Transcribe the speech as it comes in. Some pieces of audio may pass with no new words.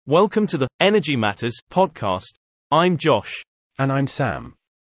Welcome to the Energy Matters podcast. I'm Josh. And I'm Sam.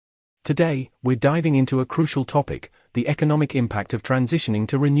 Today, we're diving into a crucial topic, the economic impact of transitioning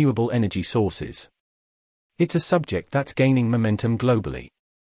to renewable energy sources. It's a subject that's gaining momentum globally.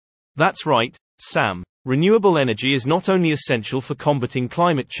 That's right, Sam. Renewable energy is not only essential for combating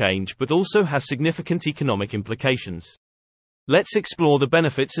climate change but also has significant economic implications. Let's explore the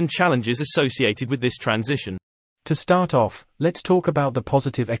benefits and challenges associated with this transition. To start off, let's talk about the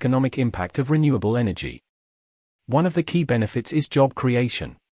positive economic impact of renewable energy. One of the key benefits is job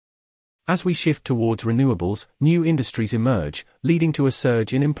creation. As we shift towards renewables, new industries emerge, leading to a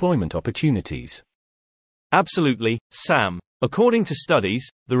surge in employment opportunities. Absolutely, Sam. According to studies,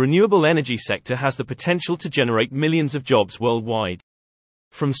 the renewable energy sector has the potential to generate millions of jobs worldwide.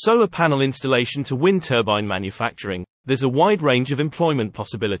 From solar panel installation to wind turbine manufacturing, there's a wide range of employment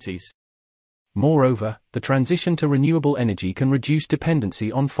possibilities. Moreover, the transition to renewable energy can reduce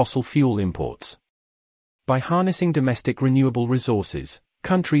dependency on fossil fuel imports. By harnessing domestic renewable resources,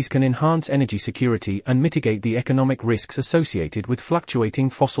 countries can enhance energy security and mitigate the economic risks associated with fluctuating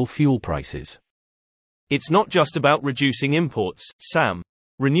fossil fuel prices. It's not just about reducing imports, Sam.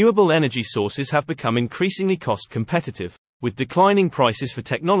 Renewable energy sources have become increasingly cost competitive, with declining prices for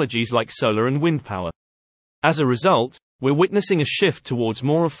technologies like solar and wind power. As a result, we're witnessing a shift towards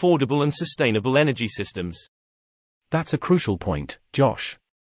more affordable and sustainable energy systems. That's a crucial point, Josh.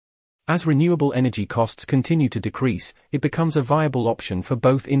 As renewable energy costs continue to decrease, it becomes a viable option for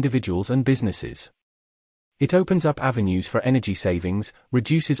both individuals and businesses. It opens up avenues for energy savings,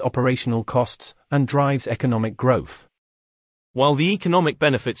 reduces operational costs, and drives economic growth. While the economic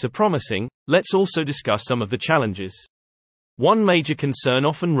benefits are promising, let's also discuss some of the challenges. One major concern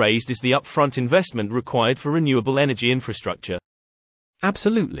often raised is the upfront investment required for renewable energy infrastructure.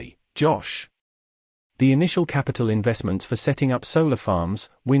 Absolutely, Josh. The initial capital investments for setting up solar farms,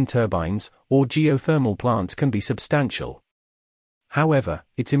 wind turbines, or geothermal plants can be substantial. However,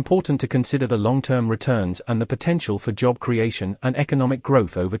 it's important to consider the long-term returns and the potential for job creation and economic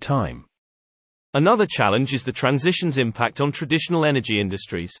growth over time. Another challenge is the transition's impact on traditional energy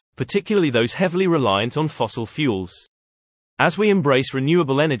industries, particularly those heavily reliant on fossil fuels. As we embrace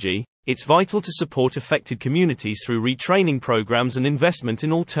renewable energy, it's vital to support affected communities through retraining programs and investment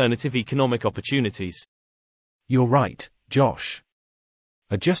in alternative economic opportunities. You're right, Josh.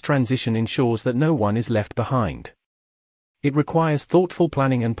 A just transition ensures that no one is left behind. It requires thoughtful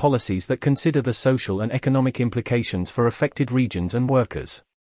planning and policies that consider the social and economic implications for affected regions and workers.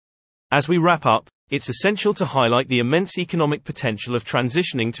 As we wrap up, it's essential to highlight the immense economic potential of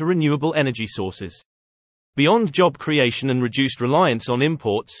transitioning to renewable energy sources. Beyond job creation and reduced reliance on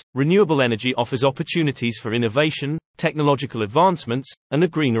imports, renewable energy offers opportunities for innovation, technological advancements, and a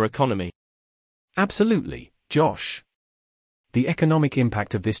greener economy. Absolutely, Josh. The economic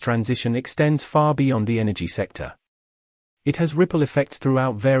impact of this transition extends far beyond the energy sector. It has ripple effects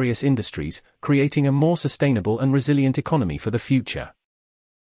throughout various industries, creating a more sustainable and resilient economy for the future.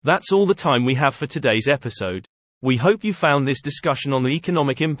 That's all the time we have for today's episode. We hope you found this discussion on the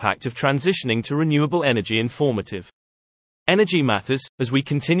economic impact of transitioning to renewable energy informative. Energy Matters, as we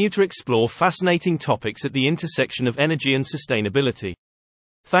continue to explore fascinating topics at the intersection of energy and sustainability.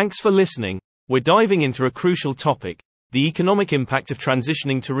 Thanks for listening. We're diving into a crucial topic, the economic impact of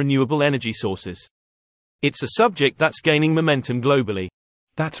transitioning to renewable energy sources. It's a subject that's gaining momentum globally.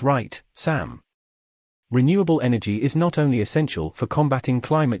 That's right, Sam. Renewable energy is not only essential for combating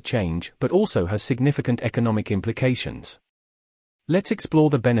climate change but also has significant economic implications. Let's explore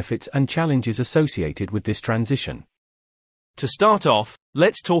the benefits and challenges associated with this transition. To start off,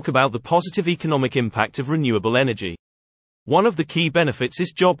 let's talk about the positive economic impact of renewable energy. One of the key benefits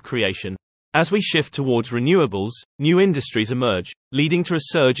is job creation. As we shift towards renewables, new industries emerge, leading to a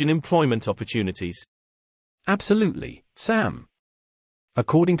surge in employment opportunities. Absolutely, Sam.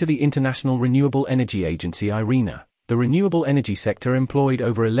 According to the International Renewable Energy Agency IRENA, the renewable energy sector employed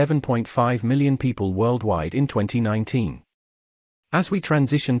over 11.5 million people worldwide in 2019. As we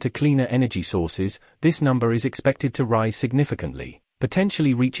transition to cleaner energy sources, this number is expected to rise significantly,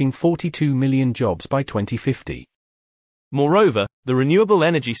 potentially reaching 42 million jobs by 2050. Moreover, the renewable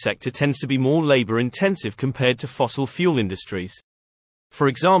energy sector tends to be more labor-intensive compared to fossil fuel industries. For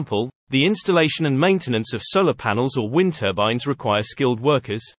example, the installation and maintenance of solar panels or wind turbines require skilled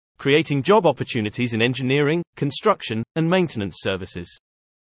workers, creating job opportunities in engineering, construction, and maintenance services.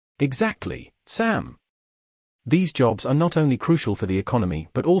 Exactly, Sam. These jobs are not only crucial for the economy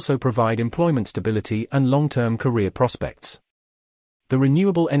but also provide employment stability and long-term career prospects. The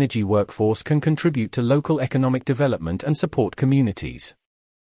renewable energy workforce can contribute to local economic development and support communities.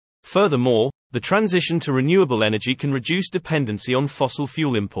 Furthermore, The transition to renewable energy can reduce dependency on fossil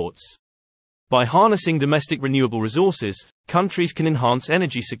fuel imports. By harnessing domestic renewable resources, countries can enhance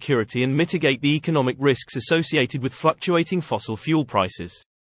energy security and mitigate the economic risks associated with fluctuating fossil fuel prices.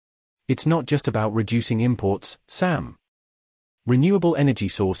 It's not just about reducing imports, Sam. Renewable energy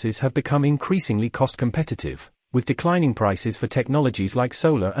sources have become increasingly cost competitive, with declining prices for technologies like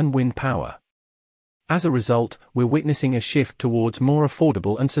solar and wind power. As a result, we're witnessing a shift towards more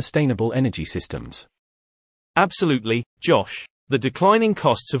affordable and sustainable energy systems. Absolutely, Josh. The declining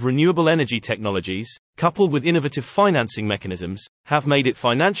costs of renewable energy technologies, coupled with innovative financing mechanisms, have made it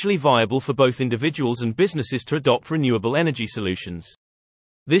financially viable for both individuals and businesses to adopt renewable energy solutions.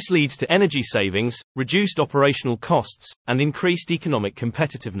 This leads to energy savings, reduced operational costs, and increased economic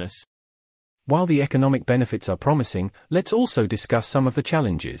competitiveness. While the economic benefits are promising, let's also discuss some of the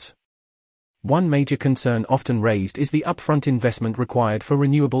challenges. One major concern often raised is the upfront investment required for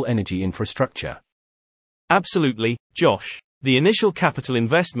renewable energy infrastructure. Absolutely, Josh. The initial capital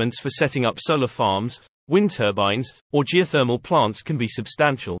investments for setting up solar farms, wind turbines, or geothermal plants can be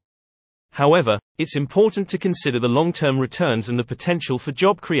substantial. However, it's important to consider the long-term returns and the potential for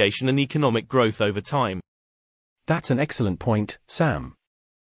job creation and economic growth over time. That's an excellent point, Sam.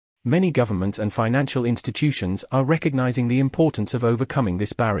 Many governments and financial institutions are recognizing the importance of overcoming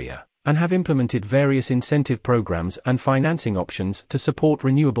this barrier, and have implemented various incentive programs and financing options to support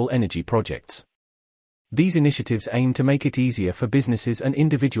renewable energy projects. These initiatives aim to make it easier for businesses and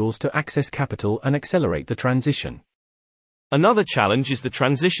individuals to access capital and accelerate the transition. Another challenge is the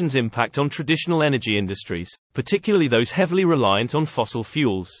transition's impact on traditional energy industries, particularly those heavily reliant on fossil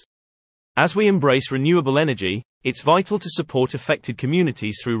fuels. As we embrace renewable energy, it's vital to support affected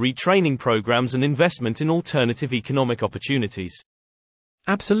communities through retraining programs and investment in alternative economic opportunities.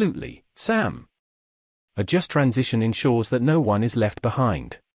 Absolutely, Sam. A just transition ensures that no one is left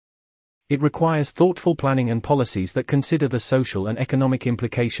behind. It requires thoughtful planning and policies that consider the social and economic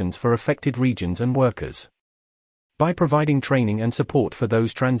implications for affected regions and workers. By providing training and support for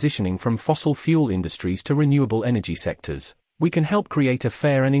those transitioning from fossil fuel industries to renewable energy sectors, we can help create a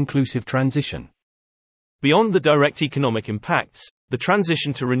fair and inclusive transition. Beyond the direct economic impacts, the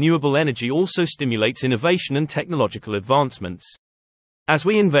transition to renewable energy also stimulates innovation and technological advancements. As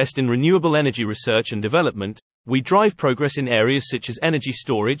we invest in renewable energy research and development, we drive progress in areas such as energy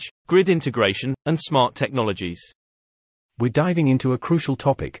storage, grid integration, and smart technologies. We're diving into a crucial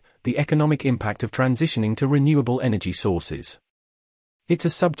topic, the economic impact of transitioning to renewable energy sources. It's a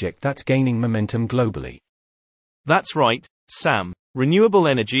subject that's gaining momentum globally. That's right, Sam. Renewable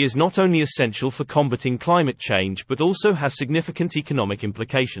energy is not only essential for combating climate change but also has significant economic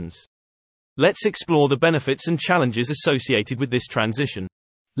implications. Let's explore the benefits and challenges associated with this transition.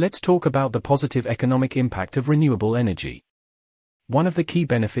 Let's talk about the positive economic impact of renewable energy. One of the key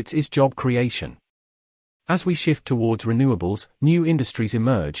benefits is job creation. As we shift towards renewables, new industries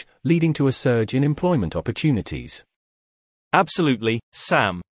emerge, leading to a surge in employment opportunities. Absolutely,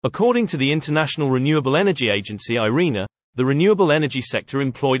 Sam. According to the International Renewable Energy Agency (IRENA), the renewable energy sector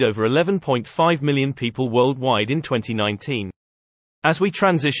employed over 11.5 million people worldwide in 2019. As we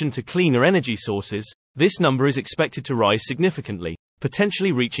transition to cleaner energy sources, this number is expected to rise significantly,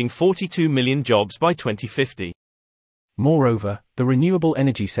 potentially reaching 42 million jobs by 2050. Moreover, the renewable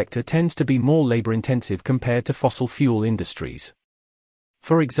energy sector tends to be more labor-intensive compared to fossil fuel industries.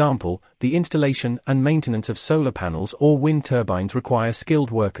 For example, the installation and maintenance of solar panels or wind turbines require skilled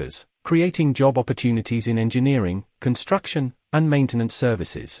workers, creating job opportunities in engineering, construction, and maintenance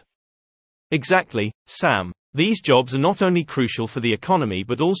services. Exactly, Sam. These jobs are not only crucial for the economy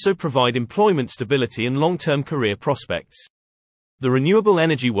but also provide employment stability and long-term career prospects. The renewable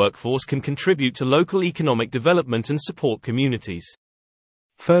energy workforce can contribute to local economic development and support communities.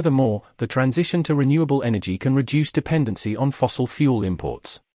 Furthermore, the transition to renewable energy can reduce dependency on fossil fuel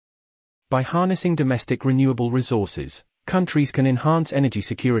imports. By harnessing domestic renewable resources, countries can enhance energy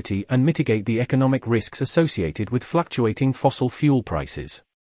security and mitigate the economic risks associated with fluctuating fossil fuel prices.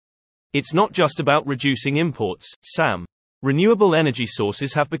 It's not just about reducing imports, Sam. Renewable energy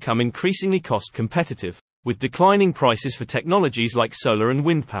sources have become increasingly cost competitive, with declining prices for technologies like solar and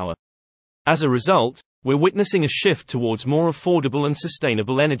wind power. As a result, we're witnessing a shift towards more affordable and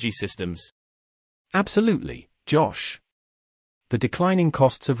sustainable energy systems. Absolutely, Josh. The declining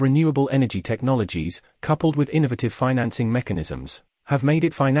costs of renewable energy technologies, coupled with innovative financing mechanisms, have made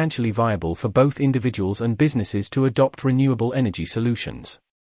it financially viable for both individuals and businesses to adopt renewable energy solutions.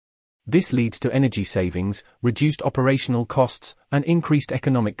 This leads to energy savings, reduced operational costs, and increased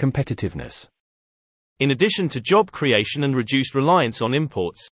economic competitiveness. In addition to job creation and reduced reliance on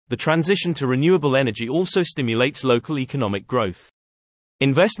imports, the transition to renewable energy also stimulates local economic growth.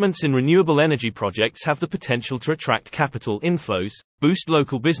 Investments in renewable energy projects have the potential to attract capital inflows, boost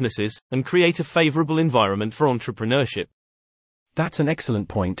local businesses, and create a favorable environment for entrepreneurship. That's an excellent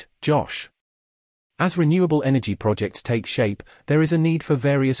point, Josh. As renewable energy projects take shape, there is a need for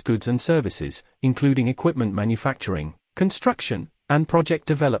various goods and services, including equipment manufacturing, construction, and project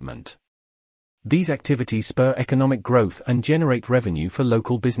development. These activities spur economic growth and generate revenue for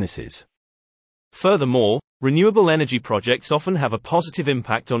local businesses. Furthermore, renewable energy projects often have a positive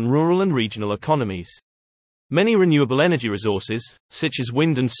impact on rural and regional economies. Many renewable energy resources, such as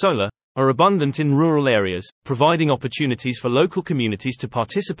wind and solar, are abundant in rural areas, providing opportunities for local communities to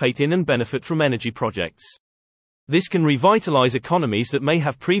participate in and benefit from energy projects. This can revitalize economies that may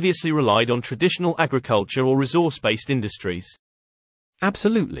have previously relied on traditional agriculture or resource-based industries.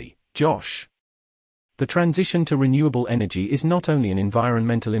 Absolutely, Josh. The transition to renewable energy is not only an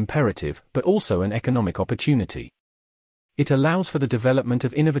environmental imperative but also an economic opportunity. It allows for the development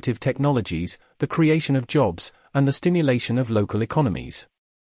of innovative technologies, the creation of jobs, and the stimulation of local economies.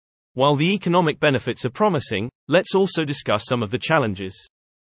 While the economic benefits are promising, let's also discuss some of the challenges.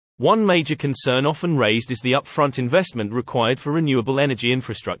 One major concern often raised is the upfront investment required for renewable energy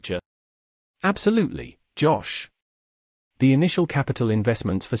infrastructure. Absolutely, Josh. The initial capital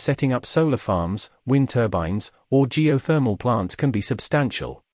investments for setting up solar farms, wind turbines, or geothermal plants can be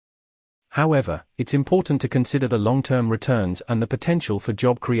substantial. However, it's important to consider the long-term returns and the potential for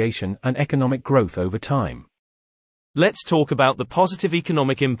job creation and economic growth over time. Let's talk about the positive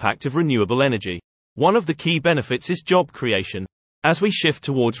economic impact of renewable energy. One of the key benefits is job creation. As we shift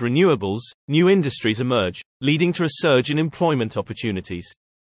towards renewables, new industries emerge, leading to a surge in employment opportunities.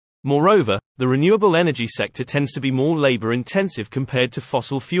 Moreover, the renewable energy sector tends to be more labor-intensive compared to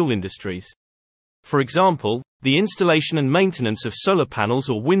fossil fuel industries. For example, the installation and maintenance of solar panels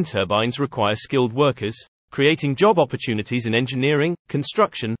or wind turbines require skilled workers, creating job opportunities in engineering,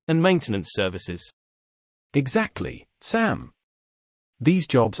 construction, and maintenance services. Exactly, Sam. These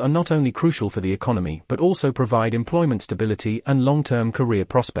jobs are not only crucial for the economy but also provide employment stability and long-term career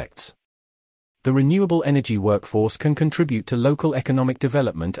prospects. The renewable energy workforce can contribute to local economic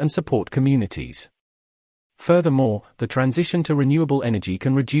development and support communities. Furthermore, the transition to renewable energy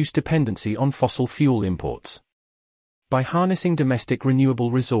can reduce dependency on fossil fuel imports. By harnessing domestic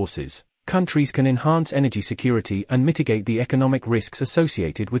renewable resources, countries can enhance energy security and mitigate the economic risks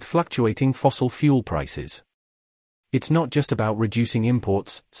associated with fluctuating fossil fuel prices. It's not just about reducing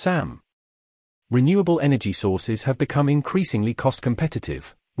imports, Sam. Renewable energy sources have become increasingly cost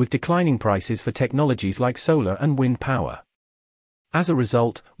competitive, with declining prices for technologies like solar and wind power. As a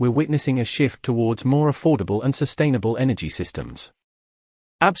result, we're witnessing a shift towards more affordable and sustainable energy systems.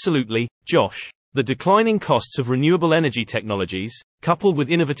 Absolutely, Josh. The declining costs of renewable energy technologies, coupled with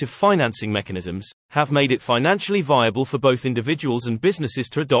innovative financing mechanisms, have made it financially viable for both individuals and businesses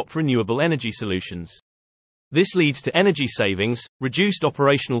to adopt renewable energy solutions. This leads to energy savings, reduced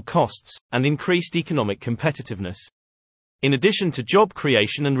operational costs, and increased economic competitiveness. In addition to job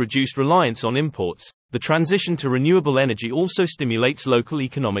creation and reduced reliance on imports, the transition to renewable energy also stimulates local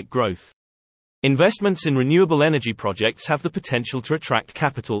economic growth. Investments in renewable energy projects have the potential to attract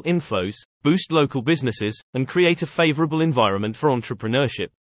capital inflows, boost local businesses, and create a favorable environment for entrepreneurship.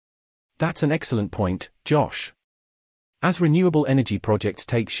 That's an excellent point, Josh. As renewable energy projects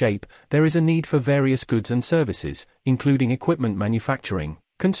take shape, there is a need for various goods and services, including equipment manufacturing,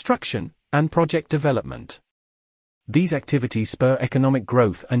 construction, and project development. These activities spur economic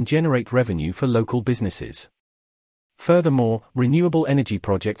growth and generate revenue for local businesses. Furthermore, renewable energy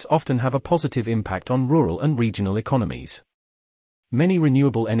projects often have a positive impact on rural and regional economies. Many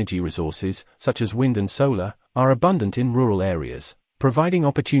renewable energy resources, such as wind and solar, are abundant in rural areas, providing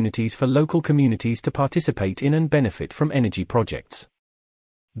opportunities for local communities to participate in and benefit from energy projects.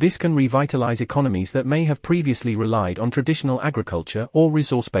 This can revitalize economies that may have previously relied on traditional agriculture or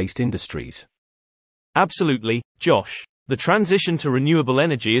resource-based industries. Absolutely, Josh. The transition to renewable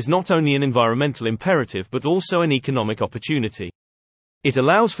energy is not only an environmental imperative but also an economic opportunity. It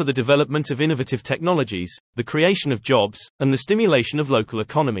allows for the development of innovative technologies, the creation of jobs, and the stimulation of local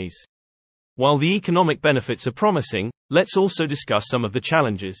economies. While the economic benefits are promising, let's also discuss some of the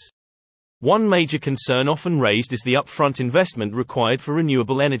challenges. One major concern often raised is the upfront investment required for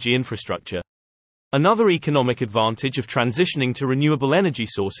renewable energy infrastructure. Another economic advantage of transitioning to renewable energy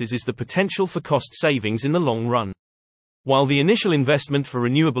sources is the potential for cost savings in the long run. While the initial investment for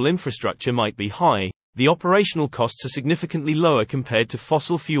renewable infrastructure might be high, the operational costs are significantly lower compared to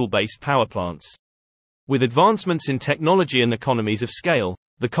fossil fuel-based power plants. With advancements in technology and economies of scale,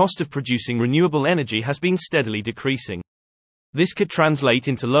 the cost of producing renewable energy has been steadily decreasing. This could translate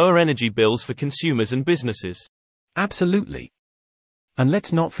into lower energy bills for consumers and businesses. Absolutely. And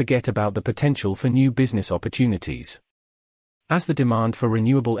let's not forget about the potential for new business opportunities. As the demand for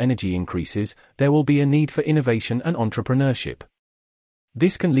renewable energy increases, there will be a need for innovation and entrepreneurship.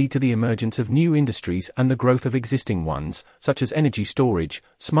 This can lead to the emergence of new industries and the growth of existing ones, such as energy storage,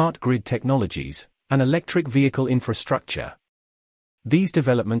 smart grid technologies, and electric vehicle infrastructure. These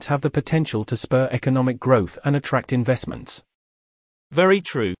developments have the potential to spur economic growth and attract investments. Very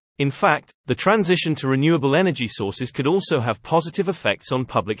true. In fact, the transition to renewable energy sources could also have positive effects on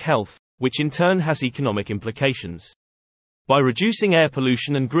public health, which in turn has economic implications. By reducing air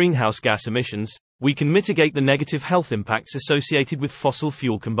pollution and greenhouse gas emissions, we can mitigate the negative health impacts associated with fossil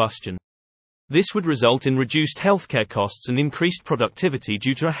fuel combustion. This would result in reduced healthcare costs and increased productivity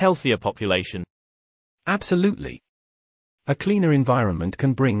due to a healthier population. Absolutely. A cleaner environment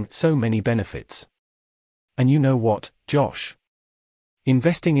can bring so many benefits. And you know what, Josh?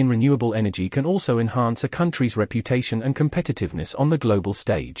 Investing in renewable energy can also enhance a country's reputation and competitiveness on the global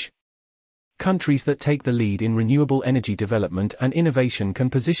stage. Countries that take the lead in renewable energy development and innovation can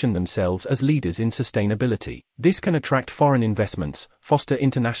position themselves as leaders in sustainability. This can attract foreign investments, foster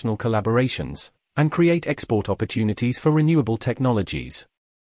international collaborations, and create export opportunities for renewable technologies.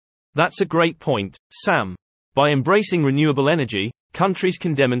 That's a great point, Sam. By embracing renewable energy, countries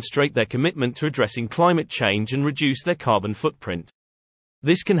can demonstrate their commitment to addressing climate change and reduce their carbon footprint.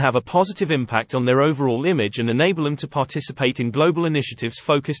 This can have a positive impact on their overall image and enable them to participate in global initiatives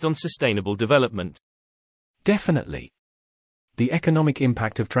focused on sustainable development. Definitely. The economic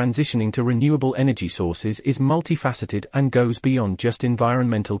impact of transitioning to renewable energy sources is multifaceted and goes beyond just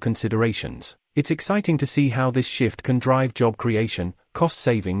environmental considerations. It's exciting to see how this shift can drive job creation, cost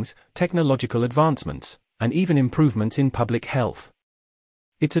savings, technological advancements, and even improvements in public health.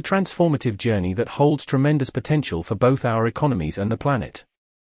 It's a transformative journey that holds tremendous potential for both our economies and the planet.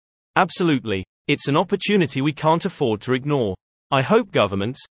 Absolutely. It's an opportunity we can't afford to ignore. I hope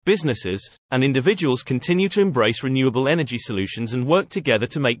governments, businesses, and individuals continue to embrace renewable energy solutions and work together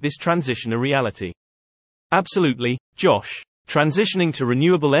to make this transition a reality. Absolutely, Josh. Transitioning to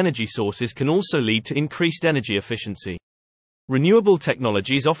renewable energy sources can also lead to increased energy efficiency. Renewable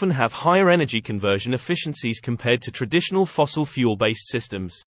technologies often have higher energy conversion efficiencies compared to traditional fossil fuel-based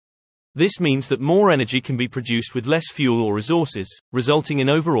systems. This means that more energy can be produced with less fuel or resources, resulting in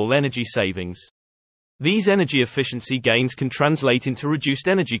overall energy savings. These energy efficiency gains can translate into reduced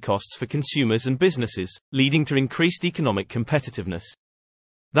energy costs for consumers and businesses, leading to increased economic competitiveness.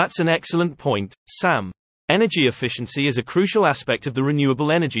 That's an excellent point, Sam. Energy efficiency is a crucial aspect of the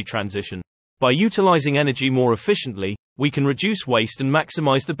renewable energy transition. By utilizing energy more efficiently, we can reduce waste and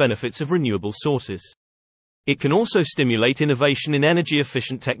maximize the benefits of renewable sources. It can also stimulate innovation in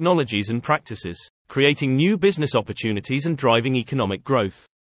energy-efficient technologies and practices, creating new business opportunities and driving economic growth.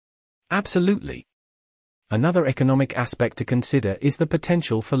 Absolutely. Another economic aspect to consider is the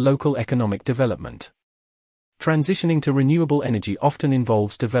potential for local economic development. Transitioning to renewable energy often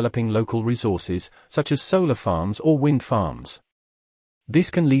involves developing local resources, such as solar farms or wind farms. This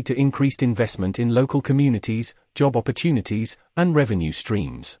can lead to increased investment in local communities, job opportunities, and revenue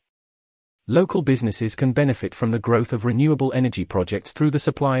streams. Local businesses can benefit from the growth of renewable energy projects through the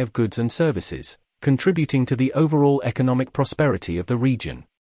supply of goods and services, contributing to the overall economic prosperity of the region.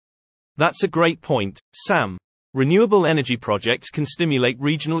 That's a great point, Sam. Renewable energy projects can stimulate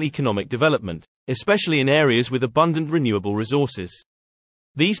regional economic development, especially in areas with abundant renewable resources.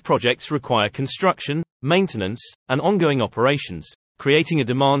 These projects require construction, maintenance, and ongoing operations, creating a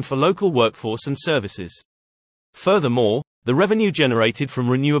demand for local workforce and services. Furthermore, the revenue generated from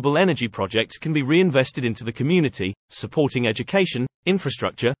renewable energy projects can be reinvested into the community, supporting education,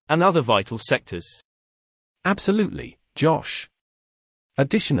 infrastructure, and other vital sectors. Absolutely, Josh.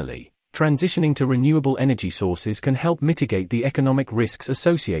 Additionally, transitioning to renewable energy sources can help mitigate the economic risks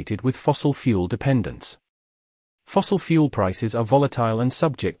associated with fossil fuel dependence. Fossil fuel prices are volatile and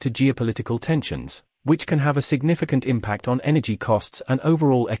subject to geopolitical tensions, which can have a significant impact on energy costs and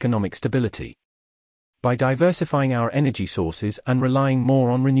overall economic stability. By diversifying our energy sources and relying more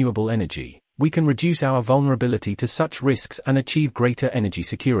on renewable energy, we can reduce our vulnerability to such risks and achieve greater energy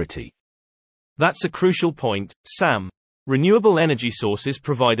security. That's a crucial point, Sam. Renewable energy sources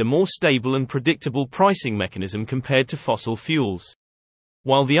provide a more stable and predictable pricing mechanism compared to fossil fuels.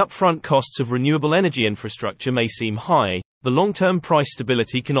 While the upfront costs of renewable energy infrastructure may seem high, the long-term price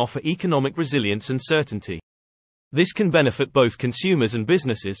stability can offer economic resilience and certainty. This can benefit both consumers and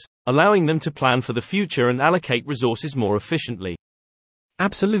businesses, allowing them to plan for the future and allocate resources more efficiently.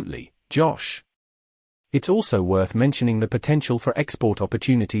 Absolutely, Josh. It's also worth mentioning the potential for export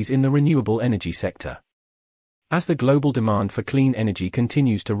opportunities in the renewable energy sector. As the global demand for clean energy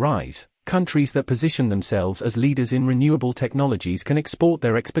continues to rise, countries that position themselves as leaders in renewable technologies can export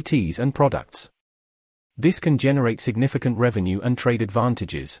their expertise and products. This can generate significant revenue and trade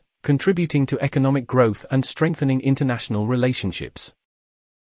advantages, contributing to economic growth and strengthening international relationships.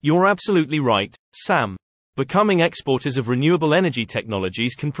 You're absolutely right, Sam. Becoming exporters of renewable energy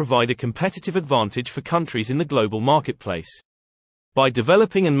technologies can provide a competitive advantage for countries in the global marketplace. By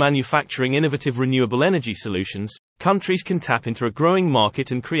developing and manufacturing innovative renewable energy solutions, countries can tap into a growing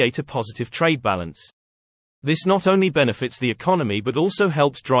market and create a positive trade balance. This not only benefits the economy but also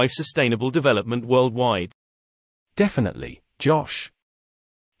helps drive sustainable development worldwide. Definitely, Josh.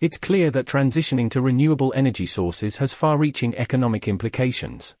 It's clear that transitioning to renewable energy sources has far-reaching economic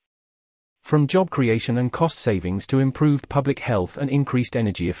implications. From job creation and cost savings to improved public health and increased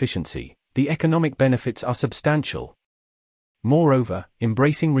energy efficiency, the economic benefits are substantial. Moreover,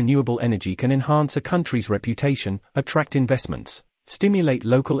 embracing renewable energy can enhance a country's reputation, attract investments, stimulate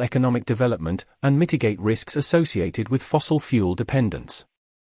local economic development, and mitigate risks associated with fossil fuel dependence.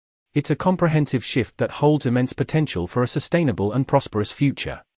 It's a comprehensive shift that holds immense potential for a sustainable and prosperous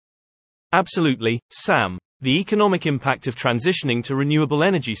future. Absolutely, Sam. The economic impact of transitioning to renewable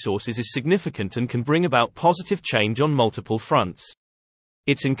energy sources is significant and can bring about positive change on multiple fronts.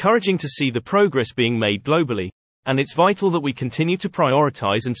 It's encouraging to see the progress being made globally, and it's vital that we continue to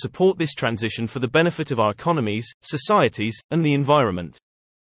prioritize and support this transition for the benefit of our economies, societies, and the environment.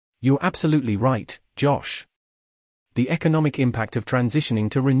 You're absolutely right, Josh. The economic impact of transitioning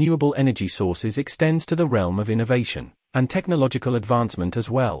to renewable energy sources extends to the realm of innovation and technological advancement as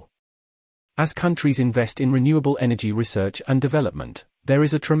well. As countries invest in renewable energy research and development, there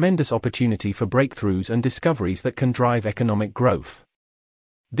is a tremendous opportunity for breakthroughs and discoveries that can drive economic growth.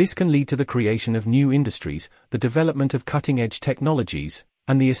 This can lead to the creation of new industries, the development of cutting-edge technologies,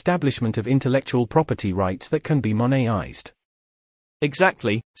 and the establishment of intellectual property rights that can be monetized.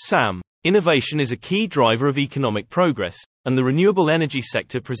 Exactly, Sam. Innovation is a key driver of economic progress, and the renewable energy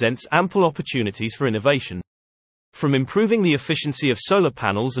sector presents ample opportunities for innovation. From improving the efficiency of solar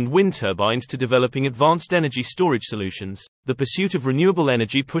panels and wind turbines to developing advanced energy storage solutions, the pursuit of renewable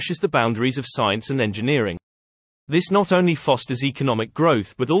energy pushes the boundaries of science and engineering. This not only fosters economic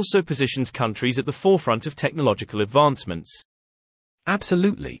growth but also positions countries at the forefront of technological advancements.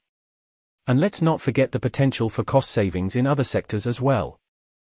 Absolutely. And let's not forget the potential for cost savings in other sectors as well.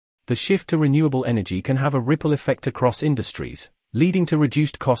 The shift to renewable energy can have a ripple effect across industries, leading to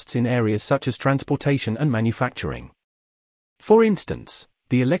reduced costs in areas such as transportation and manufacturing. For instance,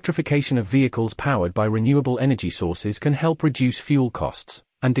 the electrification of vehicles powered by renewable energy sources can help reduce fuel costs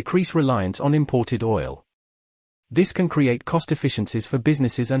and decrease reliance on imported oil. This can create cost efficiencies for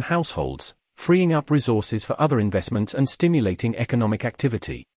businesses and households, freeing up resources for other investments and stimulating economic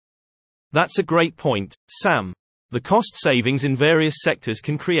activity. That's a great point, Sam. The cost savings in various sectors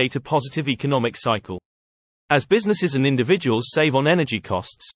can create a positive economic cycle. As businesses and individuals save on energy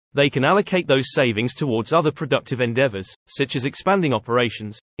costs, they can allocate those savings towards other productive endeavors, such as expanding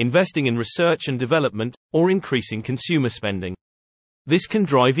operations, investing in research and development, or increasing consumer spending. This can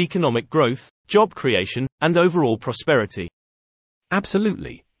drive economic growth, job creation, and overall prosperity.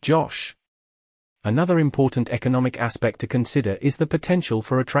 Absolutely, Josh. Another important economic aspect to consider is the potential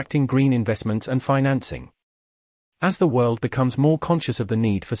for attracting green investments and financing. As the world becomes more conscious of the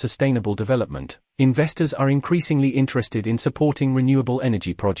need for sustainable development, investors are increasingly interested in supporting renewable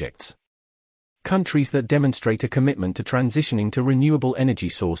energy projects. Countries that demonstrate a commitment to transitioning to renewable energy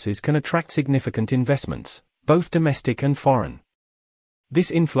sources can attract significant investments, both domestic and foreign. This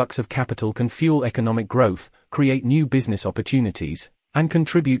influx of capital can fuel economic growth, create new business opportunities, and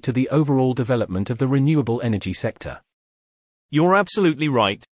contribute to the overall development of the renewable energy sector. You're absolutely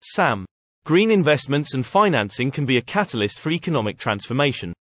right, Sam. Green investments and financing can be a catalyst for economic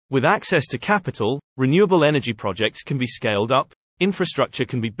transformation. With access to capital, renewable energy projects can be scaled up, infrastructure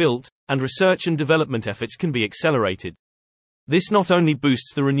can be built, and research and development efforts can be accelerated. This not only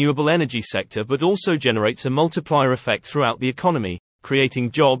boosts the renewable energy sector but also generates a multiplier effect throughout the economy,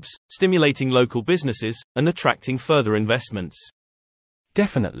 creating jobs, stimulating local businesses, and attracting further investments.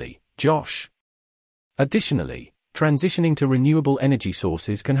 Definitely, Josh. Additionally, transitioning to renewable energy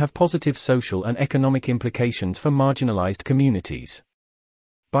sources can have positive social and economic implications for marginalized communities.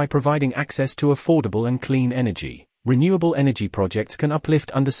 By providing access to affordable and clean energy, renewable energy projects can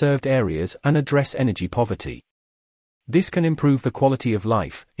uplift underserved areas and address energy poverty. This can improve the quality of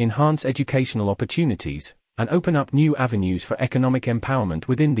life, enhance educational opportunities, and open up new avenues for economic empowerment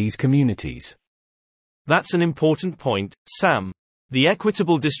within these communities. That's an important point, Sam. The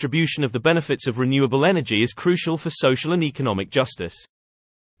equitable distribution of the benefits of renewable energy is crucial for social and economic justice.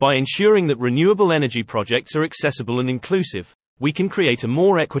 By ensuring that renewable energy projects are accessible and inclusive, we can create a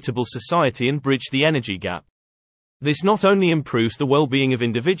more equitable society and bridge the energy gap. This not only improves the well-being of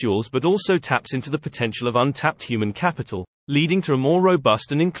individuals but also taps into the potential of untapped human capital, leading to a more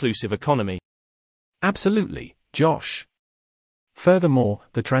robust and inclusive economy. Absolutely, Josh. Furthermore,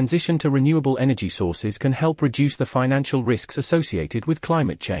 the transition to renewable energy sources can help reduce the financial risks associated with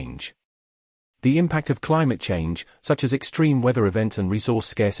climate change. The impact of climate change, such as extreme weather events and resource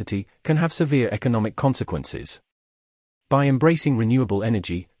scarcity, can have severe economic consequences. By embracing renewable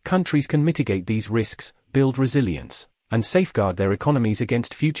energy, countries can mitigate these risks, build resilience, and safeguard their economies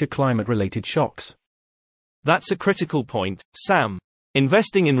against future climate-related shocks. That's a critical point, Sam.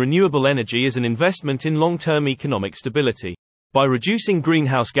 Investing in renewable energy is an investment in long-term economic stability. By reducing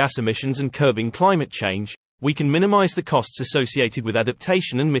greenhouse gas emissions and curbing climate change, we can minimize the costs associated with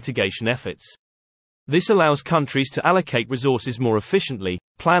adaptation and mitigation efforts. This allows countries to allocate resources more efficiently,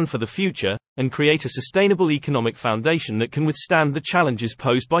 plan for the future, and create a sustainable economic foundation that can withstand the challenges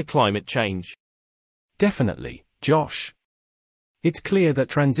posed by climate change. Definitely, Josh. It's clear that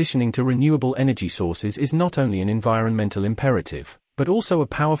transitioning to renewable energy sources is not only an environmental imperative, but also a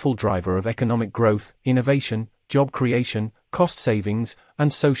powerful driver of economic growth, innovation, job creation, cost savings,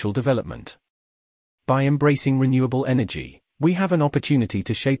 and social development. By embracing renewable energy, we have an opportunity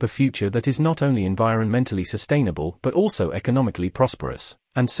to shape a future that is not only environmentally sustainable but also economically prosperous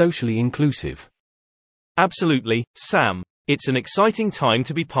and socially inclusive. Absolutely, Sam. It's an exciting time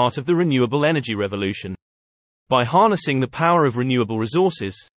to be part of the renewable energy revolution. By harnessing the power of renewable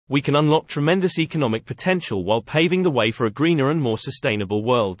resources, we can unlock tremendous economic potential while paving the way for a greener and more sustainable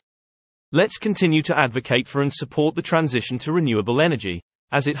world. Let's continue to advocate for and support the transition to renewable energy,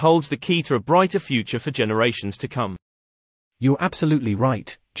 as it holds the key to a brighter future for generations to come. You're absolutely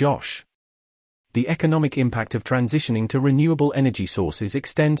right, Josh. The economic impact of transitioning to renewable energy sources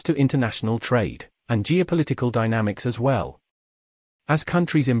extends to international trade and geopolitical dynamics as well. As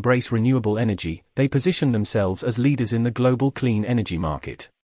countries embrace renewable energy, they position themselves as leaders in the global clean energy market.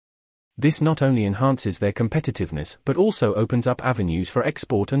 This not only enhances their competitiveness but also opens up avenues for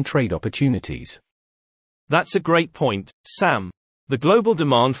export and trade opportunities. That's a great point, Sam. The global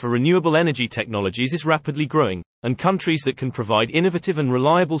demand for renewable energy technologies is rapidly growing, and countries that can provide innovative and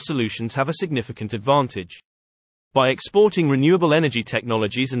reliable solutions have a significant advantage. By exporting renewable energy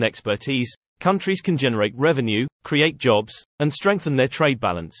technologies and expertise, countries can generate revenue, create jobs, and strengthen their trade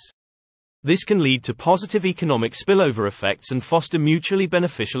balance. This can lead to positive economic spillover effects and foster mutually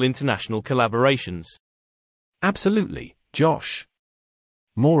beneficial international collaborations. Absolutely, Josh.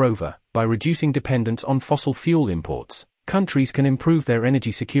 Moreover, by reducing dependence on fossil fuel imports, countries can improve their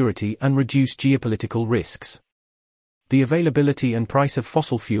energy security and reduce geopolitical risks. The availability and price of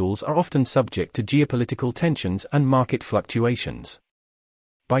fossil fuels are often subject to geopolitical tensions and market fluctuations.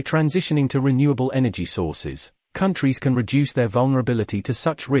 By transitioning to renewable energy sources, countries can reduce their vulnerability to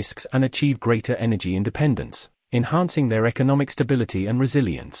such risks and achieve greater energy independence, enhancing their economic stability and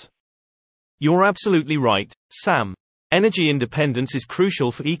resilience. You're absolutely right, Sam. Energy independence is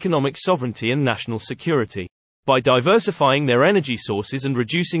crucial for economic sovereignty and national security. By diversifying their energy sources and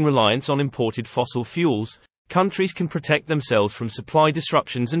reducing reliance on imported fossil fuels, countries can protect themselves from supply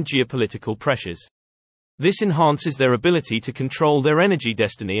disruptions and geopolitical pressures. This enhances their ability to control their energy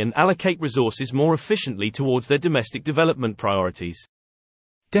destiny and allocate resources more efficiently towards their domestic development priorities.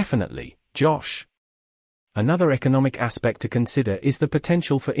 Definitely, Josh. Another economic aspect to consider is the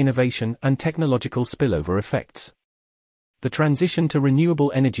potential for innovation and technological spillover effects. The transition to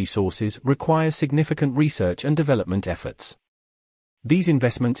renewable energy sources requires significant research and development efforts. These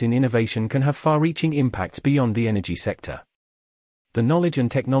investments in innovation can have far-reaching impacts beyond the energy sector. The knowledge and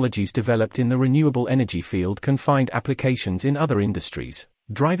technologies developed in the renewable energy field can find applications in other industries,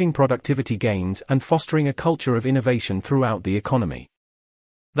 driving productivity gains and fostering a culture of innovation throughout the economy.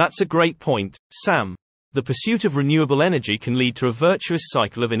 That's a great point, Sam. The pursuit of renewable energy can lead to a virtuous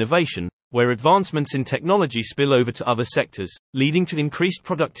cycle of innovation, where advancements in technology spill over to other sectors, leading to increased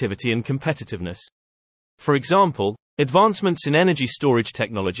productivity and competitiveness. For example, advancements in energy storage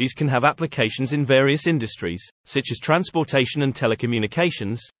technologies can have applications in various industries, such as transportation and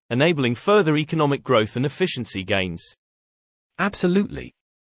telecommunications, enabling further economic growth and efficiency gains. Absolutely.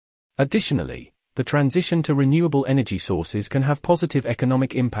 Additionally, the transition to renewable energy sources can have positive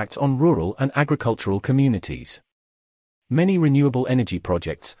economic impacts on rural and agricultural communities. Many renewable energy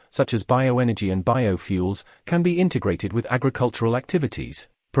projects, such as bioenergy and biofuels, can be integrated with agricultural activities,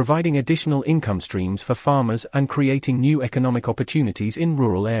 providing additional income streams for farmers and creating new economic opportunities in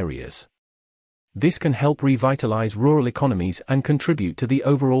rural areas. This can help revitalize rural economies and contribute to the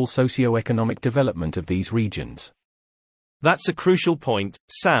overall socio-economic development of these regions. That's a crucial point,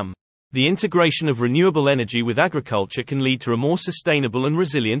 Sam. The integration of renewable energy with agriculture can lead to a more sustainable and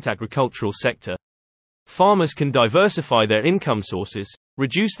resilient agricultural sector. Farmers can diversify their income sources,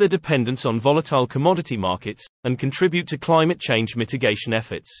 reduce their dependence on volatile commodity markets, and contribute to climate change mitigation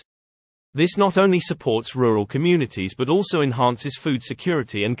efforts. This not only supports rural communities but also enhances food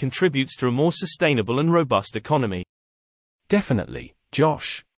security and contributes to a more sustainable and robust economy. Definitely,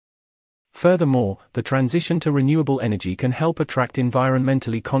 Josh. Furthermore, the transition to renewable energy can help attract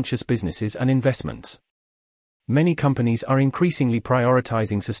environmentally conscious businesses and investments. Many companies are increasingly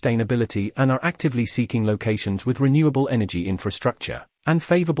prioritizing sustainability and are actively seeking locations with renewable energy infrastructure and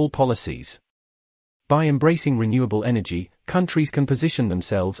favorable policies. By embracing renewable energy, countries can position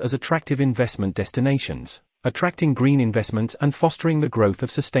themselves as attractive investment destinations, attracting green investments and fostering the growth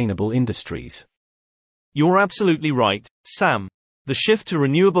of sustainable industries. You're absolutely right, Sam. The shift to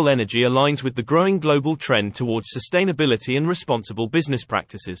renewable energy aligns with the growing global trend towards sustainability and responsible business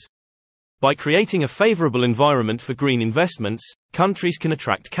practices. By creating a favorable environment for green investments, countries can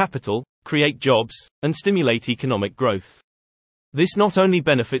attract capital, create jobs, and stimulate economic growth. This not only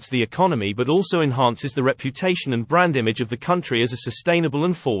benefits the economy but also enhances the reputation and brand image of the country as a sustainable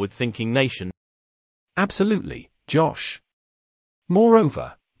and forward-thinking nation. Absolutely, Josh.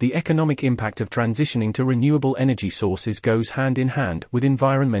 Moreover, the economic impact of transitioning to renewable energy sources goes hand in hand with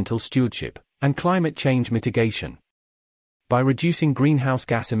environmental stewardship and climate change mitigation. By reducing greenhouse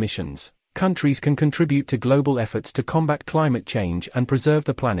gas emissions, countries can contribute to global efforts to combat climate change and preserve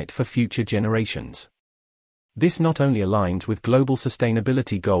the planet for future generations. This not only aligns with global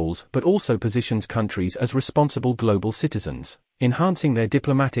sustainability goals but also positions countries as responsible global citizens, enhancing their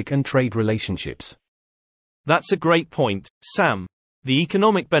diplomatic and trade relationships. That's a great point, Sam. The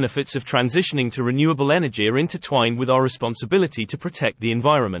economic benefits of transitioning to renewable energy are intertwined with our responsibility to protect the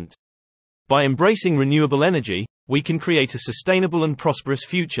environment. By embracing renewable energy, we can create a sustainable and prosperous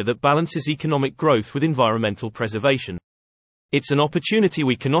future that balances economic growth with environmental preservation. It's an opportunity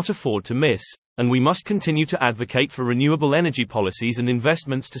we cannot afford to miss, and we must continue to advocate for renewable energy policies and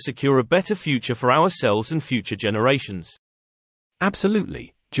investments to secure a better future for ourselves and future generations.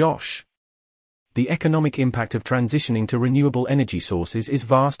 Absolutely, Josh. The economic impact of transitioning to renewable energy sources is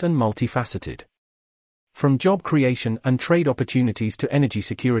vast and multifaceted. From job creation and trade opportunities to energy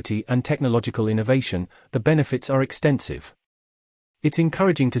security and technological innovation, the benefits are extensive. It's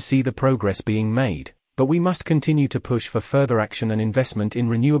encouraging to see the progress being made, but we must continue to push for further action and investment in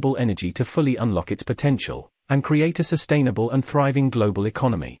renewable energy to fully unlock its potential and create a sustainable and thriving global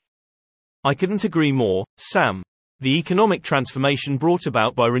economy. I couldn't agree more, Sam. The economic transformation brought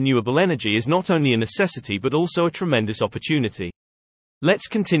about by renewable energy is not only a necessity but also a tremendous opportunity. Let's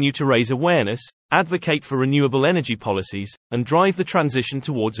continue to raise awareness, advocate for renewable energy policies, and drive the transition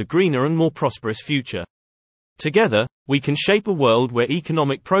towards a greener and more prosperous future. Together, we can shape a world where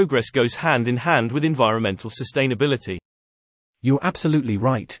economic progress goes hand in hand with environmental sustainability. You're absolutely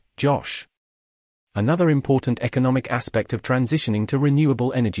right, Josh. Another important economic aspect of transitioning to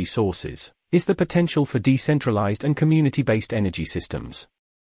renewable energy sources is the potential for decentralized and community-based energy systems.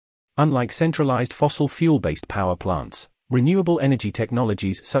 Unlike centralized fossil fuel-based power plants, renewable energy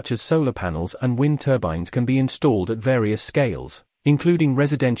technologies such as solar panels and wind turbines can be installed at various scales, including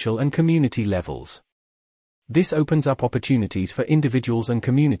residential and community levels. This opens up opportunities for individuals and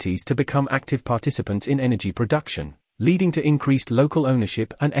communities to become active participants in energy production, leading to increased local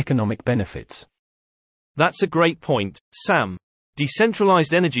ownership and economic benefits. That's a great point, Sam.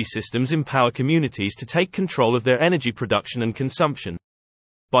 Decentralized energy systems empower communities to take control of their energy production and consumption.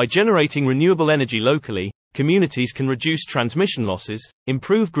 By generating renewable energy locally, communities can reduce transmission losses,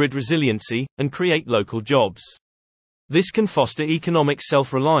 improve grid resiliency, and create local jobs. This can foster economic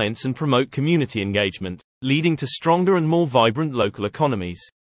self-reliance and promote community engagement, leading to stronger and more vibrant local economies.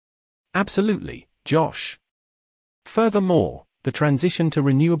 Absolutely, Josh. Furthermore, the transition to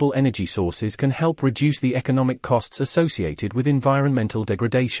renewable energy sources can help reduce the economic costs associated with environmental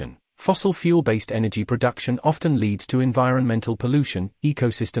degradation. Fossil fuel-based energy production often leads to environmental pollution,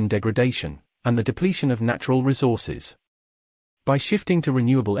 ecosystem degradation, and the depletion of natural resources. By shifting to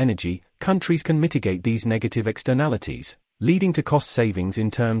renewable energy, countries can mitigate these negative externalities, leading to cost savings in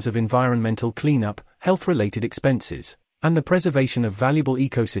terms of environmental cleanup, health-related expenses, and the preservation of valuable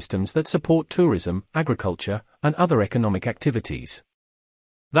ecosystems that support tourism, agriculture, and other economic activities.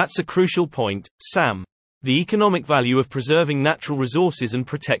 That's a crucial point, Sam. The economic value of preserving natural resources and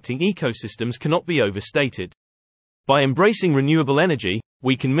protecting ecosystems cannot be overstated. By embracing renewable energy,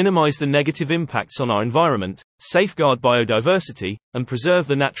 we can minimize the negative impacts on our environment, safeguard biodiversity, and preserve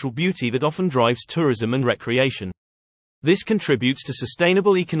the natural beauty that often drives tourism and recreation. This contributes to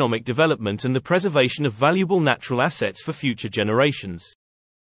sustainable economic development and the preservation of valuable natural assets for future generations.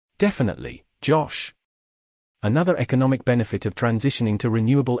 Definitely, Josh. Another economic benefit of transitioning to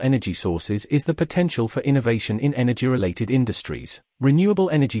renewable energy sources is the potential for innovation in energy-related industries. Renewable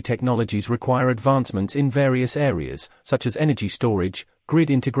energy technologies require advancements in various areas, such as energy storage,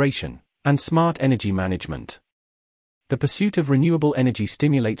 grid integration, and smart energy management. The pursuit of renewable energy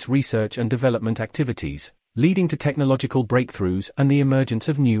stimulates research and development activities, leading to technological breakthroughs and the emergence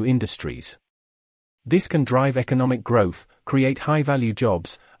of new industries. This can drive economic growth, create high-value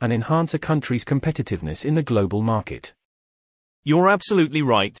jobs, and enhance a country's competitiveness in the global market. You're absolutely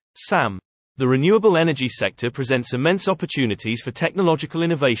right, Sam. The renewable energy sector presents immense opportunities for technological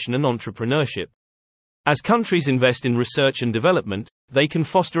innovation and entrepreneurship. As countries invest in research and development, they can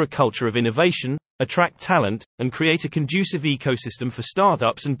foster a culture of innovation, attract talent, and create a conducive ecosystem for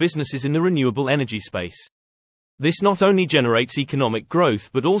startups and businesses in the renewable energy space. This not only generates economic growth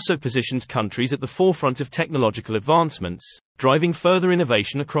but also positions countries at the forefront of technological advancements, driving further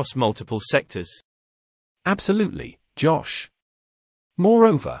innovation across multiple sectors. Absolutely, Josh.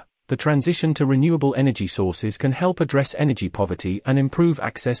 Moreover, the transition to renewable energy sources can help address energy poverty and improve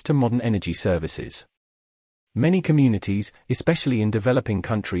access to modern energy services. Many communities, especially in developing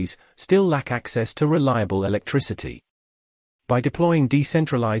countries, still lack access to reliable electricity. By deploying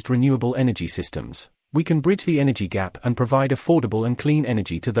decentralized renewable energy systems, we can bridge the energy gap and provide affordable and clean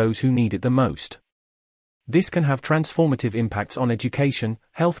energy to those who need it the most. This can have transformative impacts on education,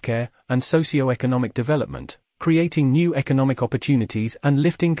 healthcare, and socio-economic development, creating new economic opportunities and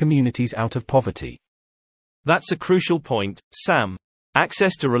lifting communities out of poverty. That's a crucial point, Sam.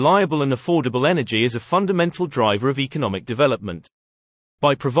 Access to reliable and affordable energy is a fundamental driver of economic development.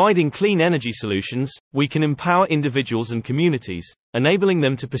 By providing clean energy solutions, we can empower individuals and communities, enabling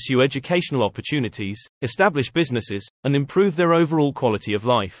them to pursue educational opportunities, establish businesses, and improve their overall quality of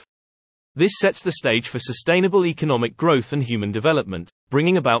life. This sets the stage for sustainable economic growth and human development,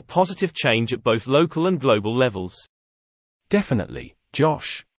 bringing about positive change at both local and global levels. Definitely,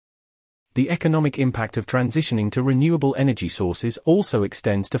 Josh. The economic impact of transitioning to renewable energy sources also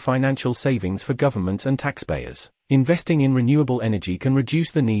extends to financial savings for governments and taxpayers. Investing in renewable energy can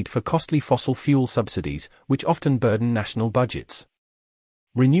reduce the need for costly fossil fuel subsidies, which often burden national budgets.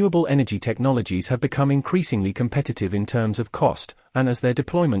 Renewable energy technologies have become increasingly competitive in terms of cost, and as their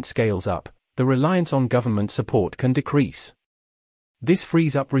deployment scales up, the reliance on government support can decrease. This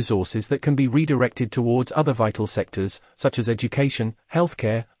frees up resources that can be redirected towards other vital sectors, such as education,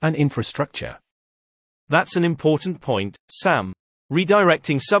 healthcare, and infrastructure. That's an important point, Sam.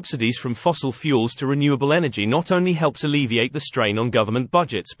 Redirecting subsidies from fossil fuels to renewable energy not only helps alleviate the strain on government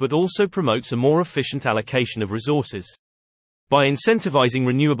budgets but also promotes a more efficient allocation of resources. By incentivizing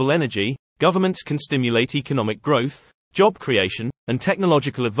renewable energy, governments can stimulate economic growth, job creation, and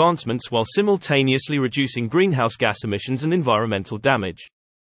technological advancements while simultaneously reducing greenhouse gas emissions and environmental damage.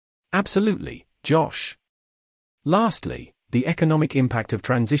 Absolutely, Josh. Lastly, the economic impact of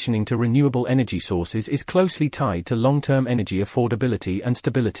transitioning to renewable energy sources is closely tied to long-term energy affordability and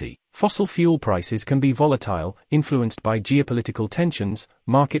stability. Fossil fuel prices can be volatile, influenced by geopolitical tensions,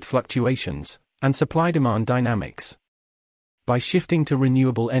 market fluctuations, and supply-demand dynamics. By shifting to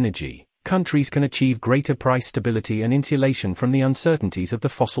renewable energy, countries can achieve greater price stability and insulation from the uncertainties of the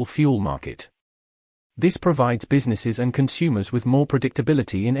fossil fuel market. This provides businesses and consumers with more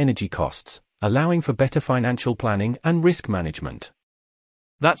predictability in energy costs, allowing for better financial planning and risk management.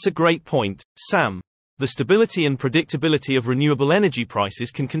 That's a great point, Sam. The stability and predictability of renewable energy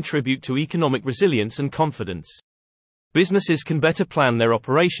prices can contribute to economic resilience and confidence. Businesses can better plan their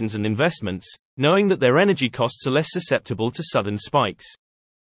operations and investments, knowing that their energy costs are less susceptible to sudden spikes.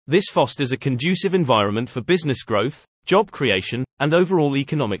 This fosters a conducive environment for business growth, job creation, and overall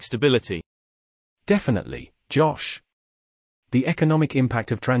economic stability. Definitely, Josh. The economic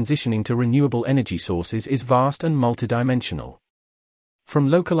impact of transitioning to renewable energy sources is vast and multidimensional. From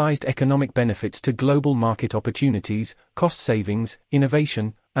localized economic benefits to global market opportunities, cost savings,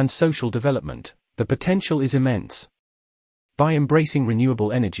 innovation, and social development, the potential is immense. By embracing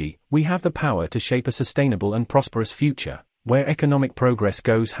renewable energy, we have the power to shape a sustainable and prosperous future, where economic progress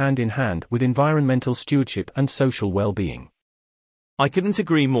goes hand in hand with environmental stewardship and social well-being. I couldn't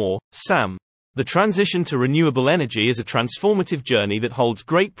agree more, Sam. The transition to renewable energy is a transformative journey that holds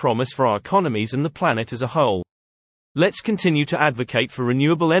great promise for our economies and the planet as a whole. Let's continue to advocate for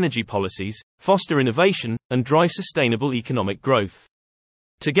renewable energy policies, foster innovation, and drive sustainable economic growth.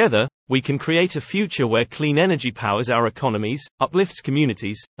 Together, we can create a future where clean energy powers our economies, uplifts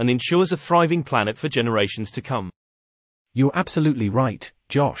communities, and ensures a thriving planet for generations to come. You're absolutely right,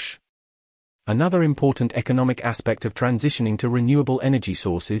 Josh. Another important economic aspect of transitioning to renewable energy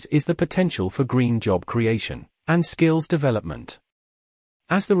sources is the potential for green job creation and skills development.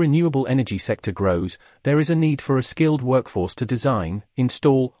 As the renewable energy sector grows, there is a need for a skilled workforce to design,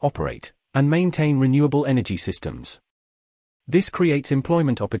 install, operate, and maintain renewable energy systems. This creates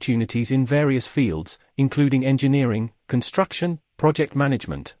employment opportunities in various fields, including engineering, construction, project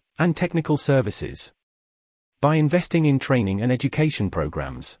management, and technical services. By investing in training and education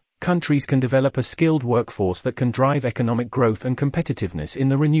programs, countries can develop a skilled workforce that can drive economic growth and competitiveness in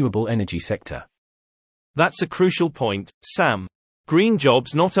the renewable energy sector. That's a crucial point, Sam. Green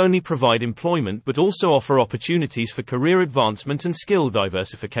jobs not only provide employment but also offer opportunities for career advancement and skill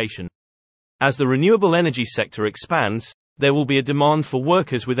diversification. As the renewable energy sector expands, there will be a demand for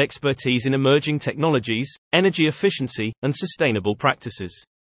workers with expertise in emerging technologies, energy efficiency, and sustainable practices.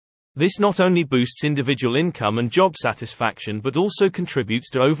 This not only boosts individual income and job satisfaction but also contributes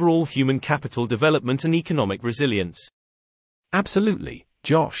to overall human capital development and economic resilience. Absolutely,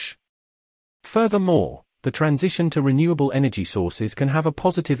 Josh. Furthermore, the transition to renewable energy sources can have a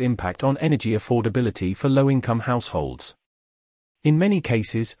positive impact on energy affordability for low-income households. In many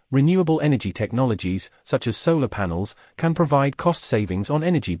cases, renewable energy technologies, such as solar panels, can provide cost savings on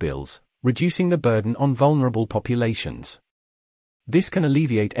energy bills, reducing the burden on vulnerable populations. This can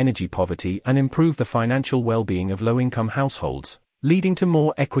alleviate energy poverty and improve the financial well-being of low-income households, leading to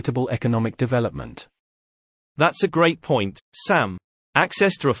more equitable economic development. That's a great point, Sam.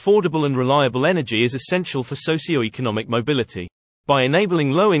 Access to affordable and reliable energy is essential for socio-economic mobility. By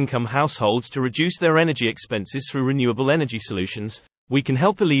enabling low-income households to reduce their energy expenses through renewable energy solutions, we can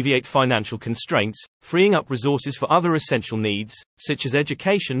help alleviate financial constraints, freeing up resources for other essential needs, such as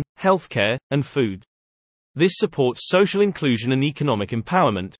education, healthcare, and food. This supports social inclusion and economic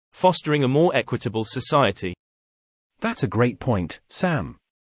empowerment, fostering a more equitable society. That's a great point, Sam.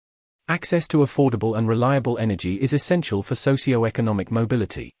 Access to affordable and reliable energy is essential for socio-economic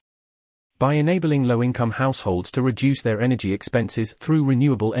mobility. By enabling low-income households to reduce their energy expenses through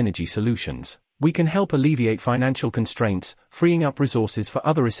renewable energy solutions, we can help alleviate financial constraints, freeing up resources for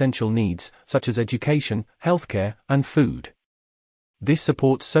other essential needs, such as education, healthcare, and food. This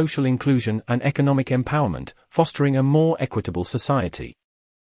supports social inclusion and economic empowerment, fostering a more equitable society.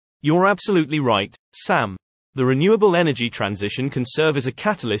 You're absolutely right, Sam. The renewable energy transition can serve as a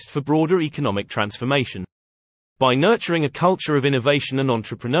catalyst for broader economic transformation. By nurturing a culture of innovation and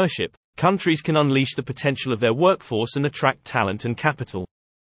entrepreneurship, countries can unleash the potential of their workforce and attract talent and capital.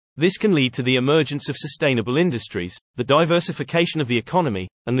 This can lead to the emergence of sustainable industries, the diversification of the economy,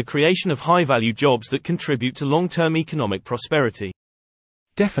 and the creation of high-value jobs that contribute to long-term economic prosperity.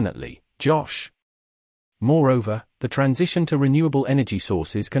 Definitely, Josh. Moreover, the transition to renewable energy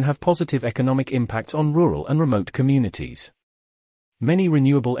sources can have positive economic impacts on rural and remote communities. Many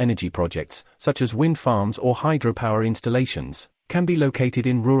renewable energy projects, such as wind farms or hydropower installations, can be located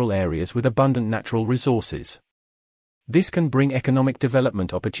in rural areas with abundant natural resources. This can bring economic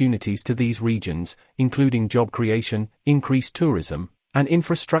development opportunities to these regions, including job creation, increased tourism, and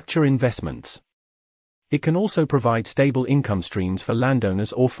infrastructure investments. It can also provide stable income streams for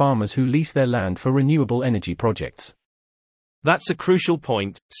landowners or farmers who lease their land for renewable energy projects. That's a crucial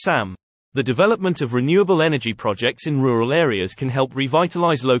point, Sam. The development of renewable energy projects in rural areas can help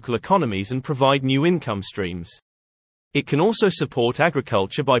revitalize local economies and provide new income streams. It can also support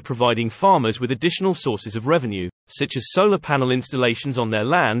agriculture by providing farmers with additional sources of revenue, such as solar panel installations on their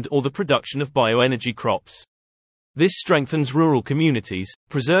land or the production of bioenergy crops. This strengthens rural communities,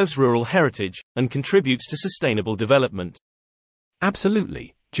 preserves rural heritage, and contributes to sustainable development.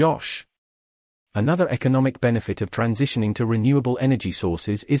 Absolutely, Josh. Another economic benefit of transitioning to renewable energy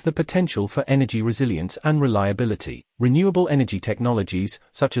sources is the potential for energy resilience and reliability. Renewable energy technologies,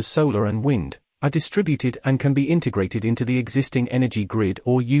 such as solar and wind, are distributed and can be integrated into the existing energy grid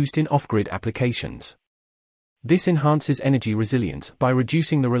or used in off-grid applications. This enhances energy resilience by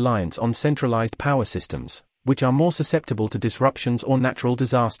reducing the reliance on centralized power systems, which are more susceptible to disruptions or natural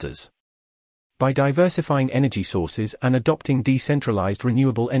disasters. By diversifying energy sources and adopting decentralized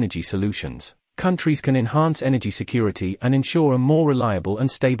renewable energy solutions, countries can enhance energy security and ensure a more reliable and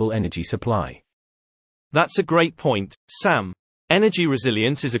stable energy supply. That's a great point, Sam. Energy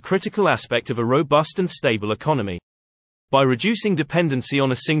resilience is a critical aspect of a robust and stable economy. By reducing dependency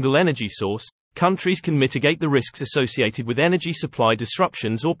on a single energy source, countries can mitigate the risks associated with energy supply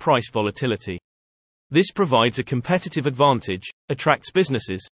disruptions or price volatility. This provides a competitive advantage, attracts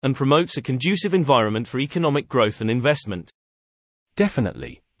businesses, and promotes a conducive environment for economic growth and investment.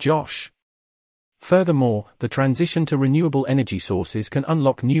 Definitely, Josh. Furthermore, the transition to renewable energy sources can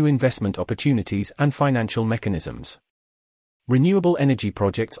unlock new investment opportunities and financial mechanisms. Renewable energy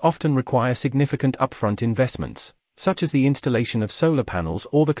projects often require significant upfront investments, such as the installation of solar panels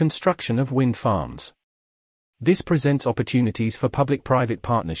or the construction of wind farms. This presents opportunities for public-private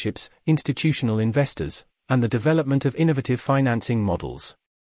partnerships, institutional investors, and the development of innovative financing models.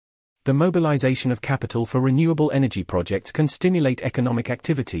 The mobilization of capital for renewable energy projects can stimulate economic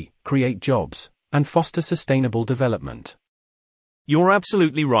activity, create jobs, and foster sustainable development. You're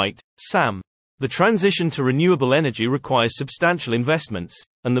absolutely right, Sam. The transition to renewable energy requires substantial investments,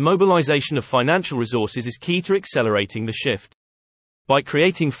 and the mobilization of financial resources is key to accelerating the shift. By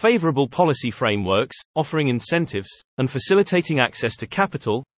creating favorable policy frameworks, offering incentives, and facilitating access to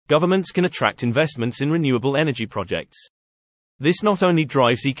capital, governments can attract investments in renewable energy projects. This not only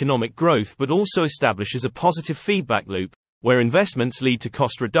drives economic growth but also establishes a positive feedback loop, where investments lead to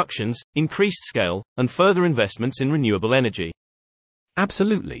cost reductions, increased scale, and further investments in renewable energy.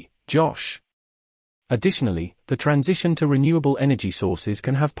 Absolutely, Josh. Additionally, the transition to renewable energy sources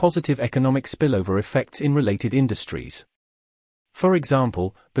can have positive economic spillover effects in related industries. For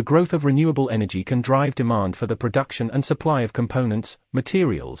example, the growth of renewable energy can drive demand for the production and supply of components,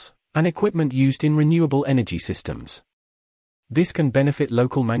 materials, and equipment used in renewable energy systems. This can benefit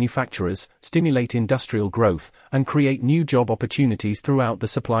local manufacturers, stimulate industrial growth, and create new job opportunities throughout the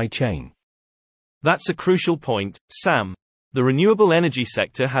supply chain. That's a crucial point, Sam. The renewable energy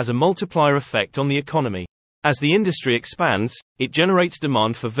sector has a multiplier effect on the economy. As the industry expands, it generates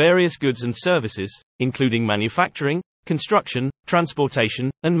demand for various goods and services, including manufacturing, construction,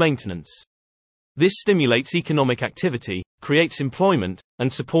 transportation, and maintenance. This stimulates economic activity, creates employment, and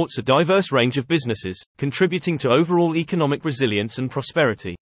supports a diverse range of businesses, contributing to overall economic resilience and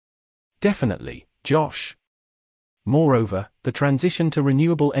prosperity. Definitely, Josh. Moreover, the transition to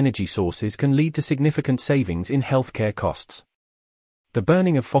renewable energy sources can lead to significant savings in healthcare costs. The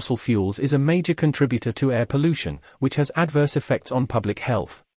burning of fossil fuels is a major contributor to air pollution, which has adverse effects on public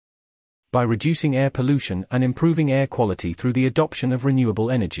health. By reducing air pollution and improving air quality through the adoption of renewable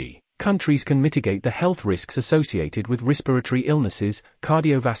energy, countries can mitigate the health risks associated with respiratory illnesses,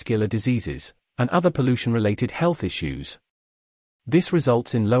 cardiovascular diseases, and other pollution-related health issues. This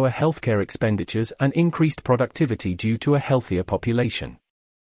results in lower healthcare expenditures and increased productivity due to a healthier population.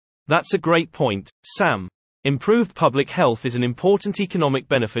 That's a great point, Sam. Improved public health is an important economic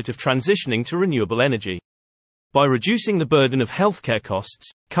benefit of transitioning to renewable energy. By reducing the burden of healthcare costs,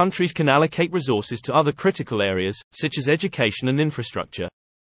 countries can allocate resources to other critical areas, such as education and infrastructure.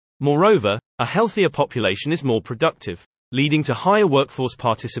 Moreover, a healthier population is more productive, leading to higher workforce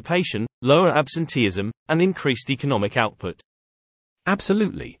participation, lower absenteeism, and increased economic output.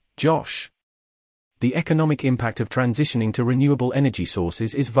 Absolutely, Josh. The economic impact of transitioning to renewable energy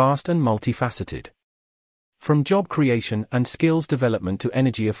sources is vast and multifaceted. From job creation and skills development to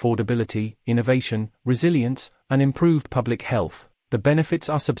energy affordability, innovation, resilience, and improved public health, the benefits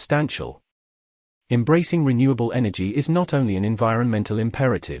are substantial. Embracing renewable energy is not only an environmental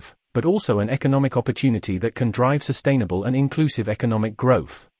imperative, but also an economic opportunity that can drive sustainable and inclusive economic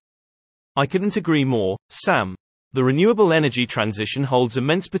growth. I couldn't agree more, Sam. The renewable energy transition holds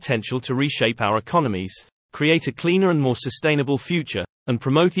immense potential to reshape our economies, create a cleaner and more sustainable future, and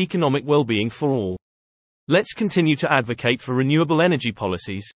promote economic well-being for all. Let's continue to advocate for renewable energy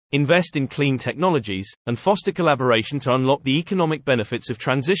policies, invest in clean technologies, and foster collaboration to unlock the economic benefits of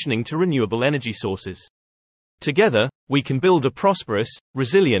transitioning to renewable energy sources. Together, we can build a prosperous,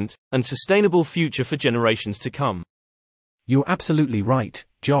 resilient, and sustainable future for generations to come. You're absolutely right,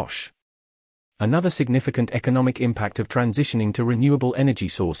 Josh. Another significant economic impact of transitioning to renewable energy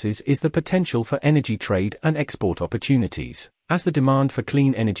sources is the potential for energy trade and export opportunities. As the demand for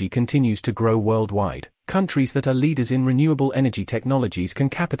clean energy continues to grow worldwide, countries that are leaders in renewable energy technologies can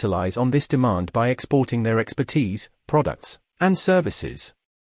capitalize on this demand by exporting their expertise, products, and services.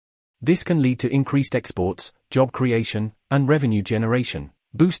 This can lead to increased exports, job creation, and revenue generation,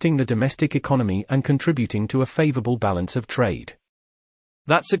 boosting the domestic economy and contributing to a favorable balance of trade.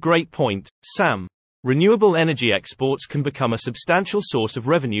 That's a great point, Sam. Renewable energy exports can become a substantial source of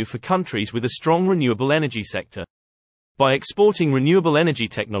revenue for countries with a strong renewable energy sector. By exporting renewable energy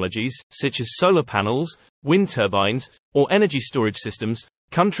technologies, such as solar panels, wind turbines, or energy storage systems,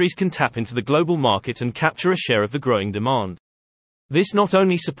 countries can tap into the global market and capture a share of the growing demand. This not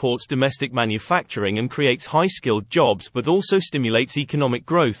only supports domestic manufacturing and creates high-skilled jobs but also stimulates economic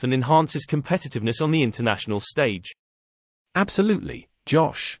growth and enhances competitiveness on the international stage. Absolutely,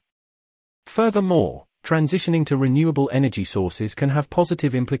 Josh. Furthermore, transitioning to renewable energy sources can have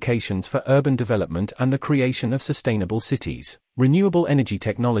positive implications for urban development and the creation of sustainable cities. Renewable energy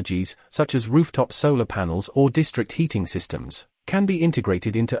technologies, such as rooftop solar panels or district heating systems, can be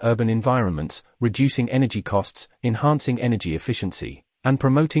integrated into urban environments, reducing energy costs, enhancing energy efficiency, and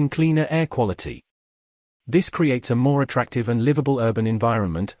promoting cleaner air quality. This creates a more attractive and livable urban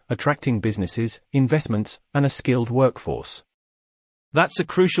environment, attracting businesses, investments, and a skilled workforce. That's a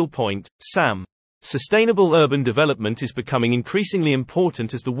crucial point, Sam. Sustainable urban development is becoming increasingly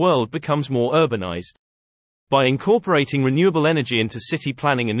important as the world becomes more urbanized. By incorporating renewable energy into city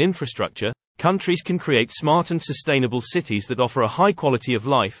planning and infrastructure, countries can create smart and sustainable cities that offer a high quality of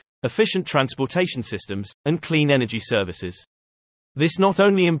life, efficient transportation systems, and clean energy services. This not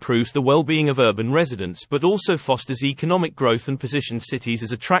only improves the well-being of urban residents but also fosters economic growth and positions cities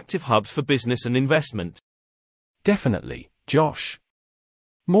as attractive hubs for business and investment. Definitely, Josh.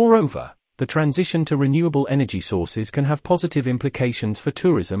 Moreover, the transition to renewable energy sources can have positive implications for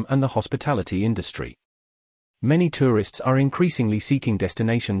tourism and the hospitality industry. Many tourists are increasingly seeking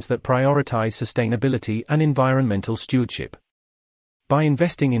destinations that prioritize sustainability and environmental stewardship. By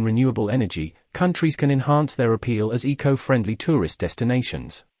investing in renewable energy, countries can enhance their appeal as eco-friendly tourist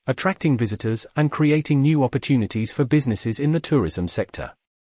destinations, attracting visitors and creating new opportunities for businesses in the tourism sector.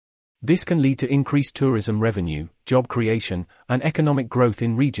 This can lead to increased tourism revenue, job creation, and economic growth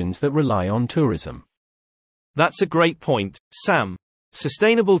in regions that rely on tourism. That's a great point, Sam.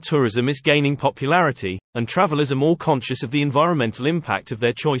 Sustainable tourism is gaining popularity, and travelers are more conscious of the environmental impact of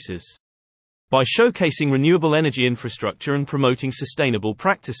their choices. By showcasing renewable energy infrastructure and promoting sustainable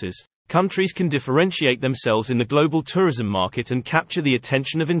practices, countries can differentiate themselves in the global tourism market and capture the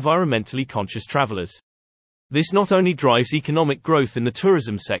attention of environmentally conscious travelers. This not only drives economic growth in the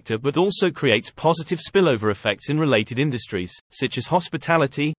tourism sector but also creates positive spillover effects in related industries, such as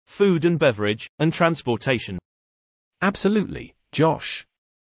hospitality, food and beverage, and transportation. Absolutely, Josh.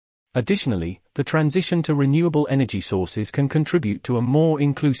 Additionally, the transition to renewable energy sources can contribute to a more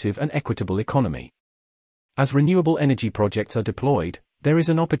inclusive and equitable economy. As renewable energy projects are deployed, there is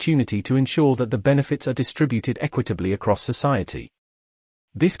an opportunity to ensure that the benefits are distributed equitably across society.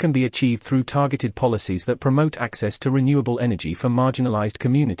 This can be achieved through targeted policies that promote access to renewable energy for marginalized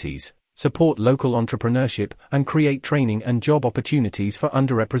communities, support local entrepreneurship, and create training and job opportunities for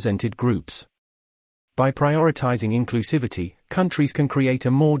underrepresented groups. By prioritizing inclusivity, countries can create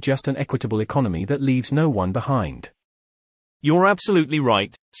a more just and equitable economy that leaves no one behind. You're absolutely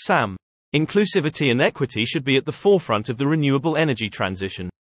right, Sam. Inclusivity and equity should be at the forefront of the renewable energy transition.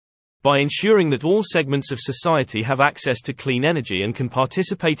 By ensuring that all segments of society have access to clean energy and can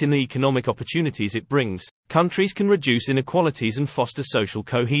participate in the economic opportunities it brings, countries can reduce inequalities and foster social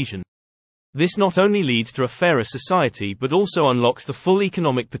cohesion. This not only leads to a fairer society but also unlocks the full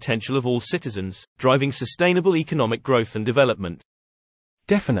economic potential of all citizens, driving sustainable economic growth and development.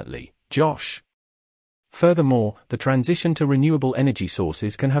 Definitely, Josh. Furthermore, the transition to renewable energy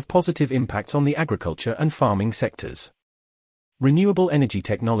sources can have positive impacts on the agriculture and farming sectors. Renewable energy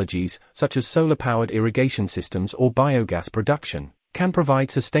technologies, such as solar-powered irrigation systems or biogas production, can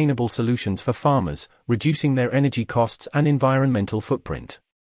provide sustainable solutions for farmers, reducing their energy costs and environmental footprint.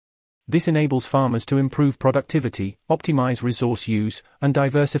 This enables farmers to improve productivity, optimize resource use, and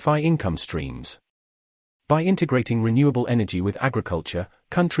diversify income streams. By integrating renewable energy with agriculture,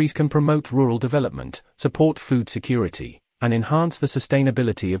 countries can promote rural development, support food security, and enhance the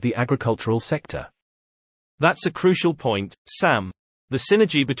sustainability of the agricultural sector. That's a crucial point, Sam. The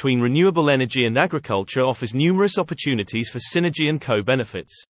synergy between renewable energy and agriculture offers numerous opportunities for synergy and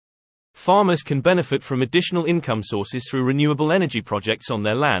co-benefits. Farmers can benefit from additional income sources through renewable energy projects on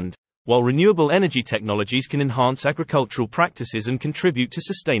their land, while renewable energy technologies can enhance agricultural practices and contribute to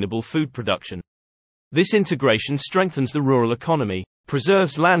sustainable food production. This integration strengthens the rural economy,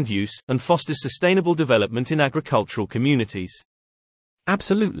 preserves land use, and fosters sustainable development in agricultural communities.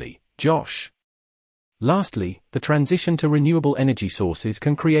 Absolutely, Josh. Lastly, the transition to renewable energy sources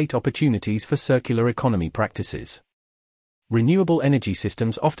can create opportunities for circular economy practices. Renewable energy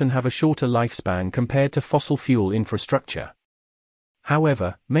systems often have a shorter lifespan compared to fossil fuel infrastructure.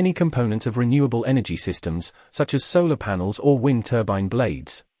 However, many components of renewable energy systems, such as solar panels or wind turbine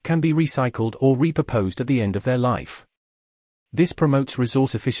blades, can be recycled or repurposed at the end of their life. This promotes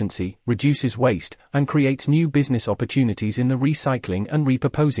resource efficiency, reduces waste, and creates new business opportunities in the recycling and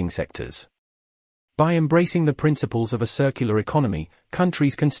repurposing sectors. By embracing the principles of a circular economy,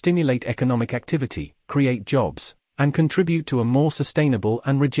 countries can stimulate economic activity, create jobs, and contribute to a more sustainable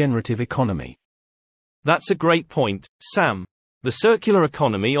and regenerative economy. That's a great point, Sam. The circular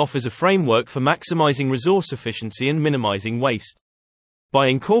economy offers a framework for maximizing resource efficiency and minimizing waste. By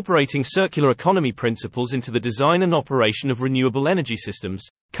incorporating circular economy principles into the design and operation of renewable energy systems,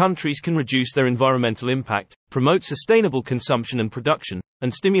 countries can reduce their environmental impact, promote sustainable consumption and production,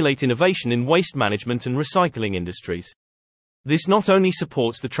 and stimulate innovation in waste management and recycling industries. This not only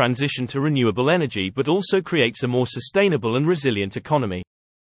supports the transition to renewable energy but also creates a more sustainable and resilient economy.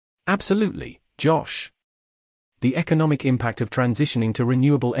 Absolutely, Josh. The economic impact of transitioning to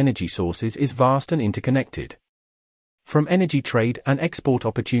renewable energy sources is vast and interconnected. From energy trade and export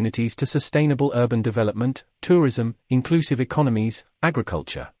opportunities to sustainable urban development, tourism, inclusive economies,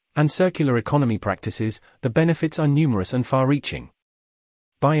 agriculture, and circular economy practices, the benefits are numerous and far-reaching.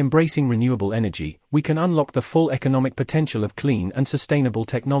 By embracing renewable energy, we can unlock the full economic potential of clean and sustainable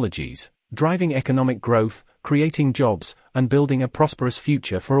technologies, driving economic growth, creating jobs, and building a prosperous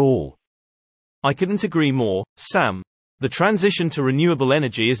future for all. I couldn't agree more, Sam. The transition to renewable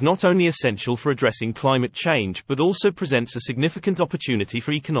energy is not only essential for addressing climate change but also presents a significant opportunity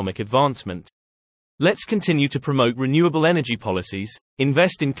for economic advancement. Let's continue to promote renewable energy policies,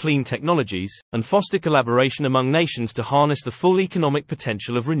 invest in clean technologies, and foster collaboration among nations to harness the full economic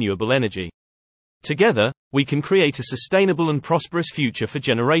potential of renewable energy. Together, we can create a sustainable and prosperous future for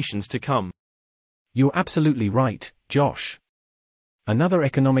generations to come. You're absolutely right, Josh. Another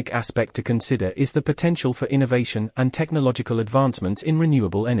economic aspect to consider is the potential for innovation and technological advancements in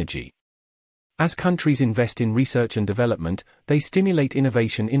renewable energy. As countries invest in research and development, they stimulate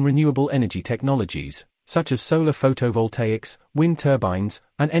innovation in renewable energy technologies, such as solar photovoltaics, wind turbines,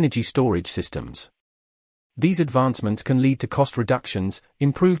 and energy storage systems. These advancements can lead to cost reductions,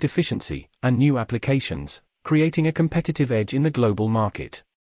 improved efficiency, and new applications, creating a competitive edge in the global market.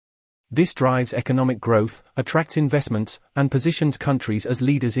 This drives economic growth, attracts investments, and positions countries as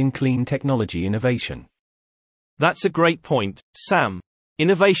leaders in clean technology innovation. That's a great point, Sam.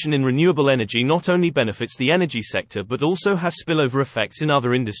 Innovation in renewable energy not only benefits the energy sector but also has spillover effects in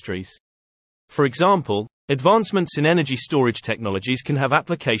other industries. For example, advancements in energy storage technologies can have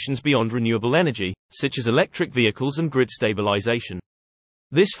applications beyond renewable energy, such as electric vehicles and grid stabilization.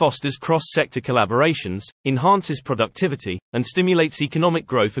 This fosters cross-sector collaborations, enhances productivity, and stimulates economic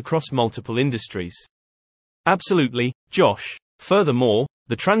growth across multiple industries. Absolutely, Josh. Furthermore,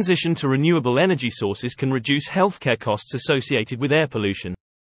 the transition to renewable energy sources can reduce healthcare costs associated with air pollution.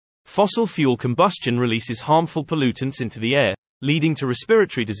 Fossil fuel combustion releases harmful pollutants into the air, leading to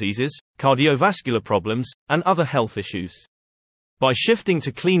respiratory diseases, cardiovascular problems, and other health issues. By shifting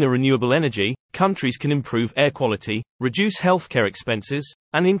to cleaner renewable energy, countries can improve air quality, reduce healthcare expenses,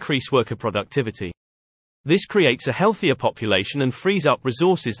 and increase worker productivity. This creates a healthier population and frees up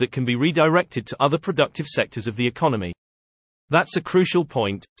resources that can be redirected to other productive sectors of the economy. That's a crucial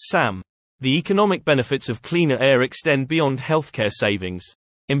point, Sam. The economic benefits of cleaner air extend beyond healthcare savings.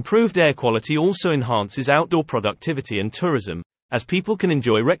 Improved air quality also enhances outdoor productivity and tourism, as people can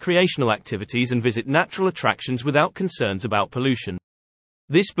enjoy recreational activities and visit natural attractions without concerns about pollution.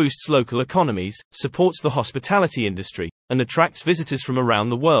 This boosts local economies, supports the hospitality industry, and attracts visitors from around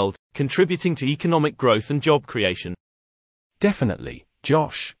the world, contributing to economic growth and job creation. Definitely,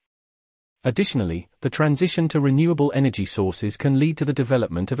 Josh. Additionally, the transition to renewable energy sources can lead to the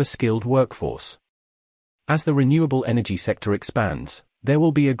development of a skilled workforce. As the renewable energy sector expands, there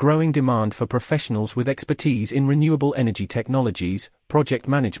will be a growing demand for professionals with expertise in renewable energy technologies, project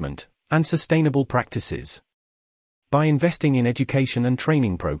management, and sustainable practices. By investing in education and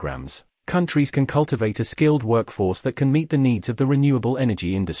training programs, countries can cultivate a skilled workforce that can meet the needs of the renewable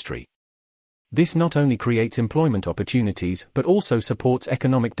energy industry. This not only creates employment opportunities but also supports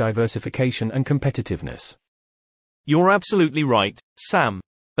economic diversification and competitiveness. You're absolutely right, Sam.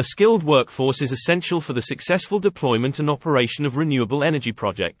 A skilled workforce is essential for the successful deployment and operation of renewable energy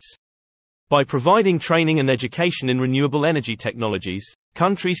projects. By providing training and education in renewable energy technologies,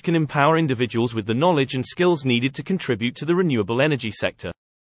 countries can empower individuals with the knowledge and skills needed to contribute to the renewable energy sector.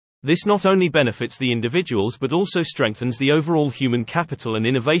 This not only benefits the individuals but also strengthens the overall human capital and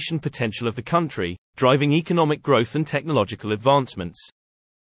innovation potential of the country, driving economic growth and technological advancements.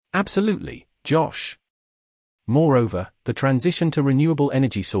 Absolutely, Josh. Moreover, the transition to renewable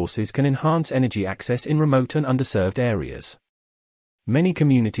energy sources can enhance energy access in remote and underserved areas. Many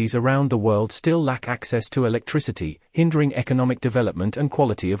communities around the world still lack access to electricity, hindering economic development and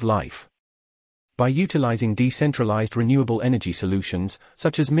quality of life. By utilizing decentralized renewable energy solutions,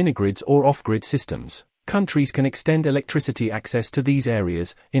 such as minigrids or off-grid systems, countries can extend electricity access to these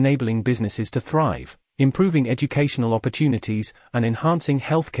areas, enabling businesses to thrive, improving educational opportunities, and enhancing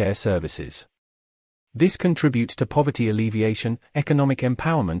healthcare services. This contributes to poverty alleviation, economic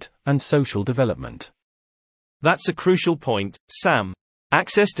empowerment, and social development. That's a crucial point, Sam.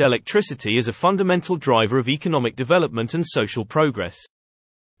 Access to electricity is a fundamental driver of economic development and social progress.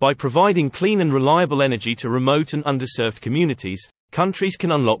 By providing clean and reliable energy to remote and underserved communities, countries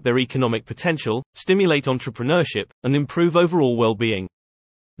can unlock their economic potential, stimulate entrepreneurship, and improve overall well-being.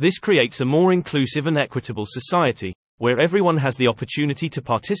 This creates a more inclusive and equitable society, where everyone has the opportunity to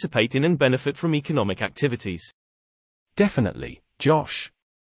participate in and benefit from economic activities. Definitely, Josh.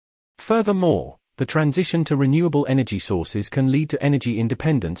 Furthermore, the transition to renewable energy sources can lead to energy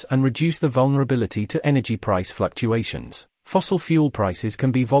independence and reduce the vulnerability to energy price fluctuations. Fossil fuel prices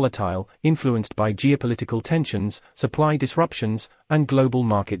can be volatile, influenced by geopolitical tensions, supply disruptions, and global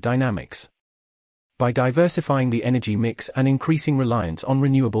market dynamics. By diversifying the energy mix and increasing reliance on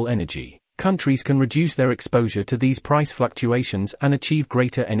renewable energy, countries can reduce their exposure to these price fluctuations and achieve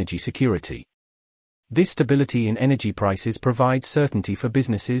greater energy security. This stability in energy prices provides certainty for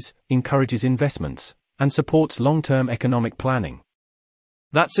businesses, encourages investments, and supports long-term economic planning.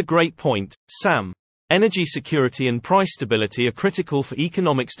 That's a great point, Sam. Energy security and price stability are critical for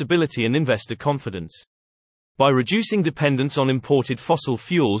economic stability and investor confidence. By reducing dependence on imported fossil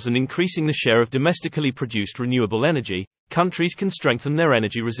fuels and increasing the share of domestically produced renewable energy, countries can strengthen their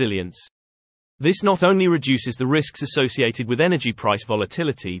energy resilience. This not only reduces the risks associated with energy price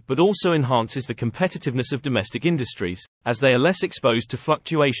volatility but also enhances the competitiveness of domestic industries, as they are less exposed to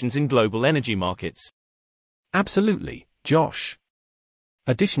fluctuations in global energy markets. Absolutely, Josh.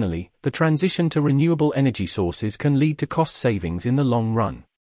 Additionally, the transition to renewable energy sources can lead to cost savings in the long run.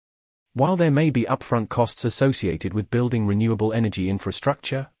 While there may be upfront costs associated with building renewable energy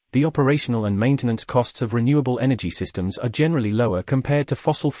infrastructure, the operational and maintenance costs of renewable energy systems are generally lower compared to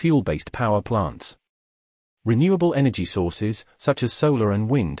fossil fuel-based power plants. Renewable energy sources, such as solar and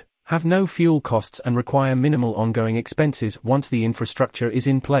wind, have no fuel costs and require minimal ongoing expenses once the infrastructure is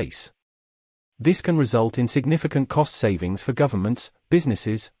in place. This can result in significant cost savings for governments,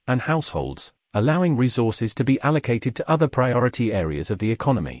 businesses, and households, allowing resources to be allocated to other priority areas of the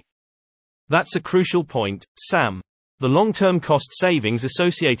economy. That's a crucial point, Sam. The long-term cost savings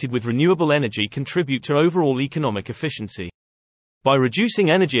associated with renewable energy contribute to overall economic efficiency. By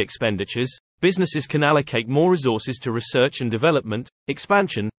reducing energy expenditures, businesses can allocate more resources to research and development,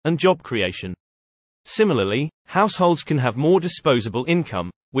 expansion, and job creation. Similarly, households can have more disposable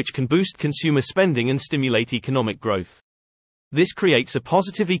income, which can boost consumer spending and stimulate economic growth. This creates a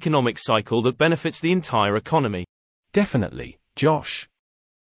positive economic cycle that benefits the entire economy. Definitely, Josh.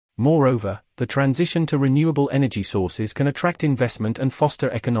 Moreover, the transition to renewable energy sources can attract investment and foster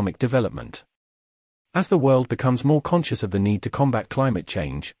economic development. As the world becomes more conscious of the need to combat climate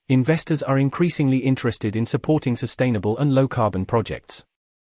change, investors are increasingly interested in supporting sustainable and low-carbon projects.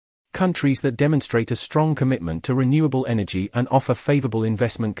 Countries that demonstrate a strong commitment to renewable energy and offer favorable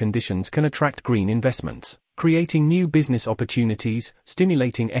investment conditions can attract green investments, creating new business opportunities,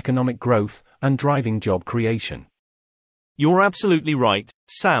 stimulating economic growth, and driving job creation. You're absolutely right,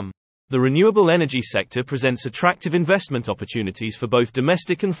 Sam. The renewable energy sector presents attractive investment opportunities for both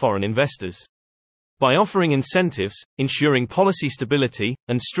domestic and foreign investors. By offering incentives, ensuring policy stability,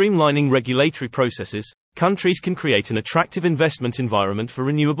 and streamlining regulatory processes, countries can create an attractive investment environment for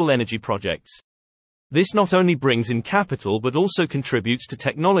renewable energy projects. This not only brings in capital but also contributes to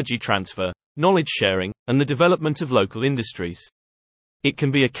technology transfer, knowledge sharing, and the development of local industries. It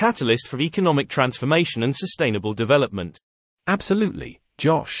can be a catalyst for economic transformation and sustainable development. Absolutely,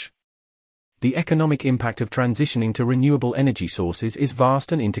 Josh. The economic impact of transitioning to renewable energy sources is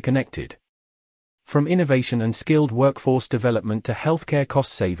vast and interconnected. From innovation and skilled workforce development to healthcare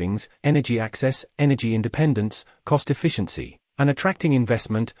cost savings, energy access, energy independence, cost efficiency, and attracting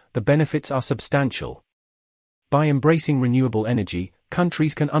investment, the benefits are substantial. By embracing renewable energy,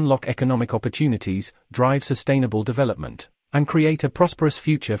 countries can unlock economic opportunities, drive sustainable development, and create a prosperous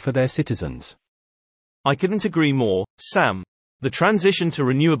future for their citizens. I couldn't agree more, Sam. The transition to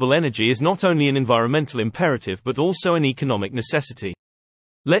renewable energy is not only an environmental imperative but also an economic necessity.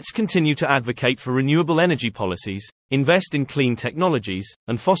 Let's continue to advocate for renewable energy policies, invest in clean technologies,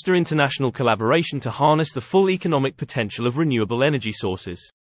 and foster international collaboration to harness the full economic potential of renewable energy sources.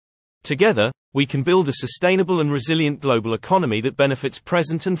 Together, we can build a sustainable and resilient global economy that benefits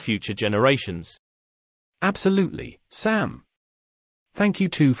present and future generations. Absolutely, Sam. Thank you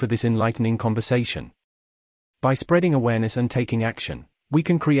too for this enlightening conversation. By spreading awareness and taking action, we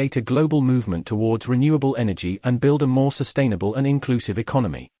can create a global movement towards renewable energy and build a more sustainable and inclusive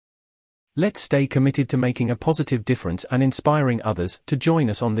economy. Let's stay committed to making a positive difference and inspiring others to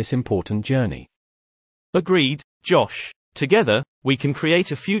join us on this important journey. Agreed, Josh. Together, we can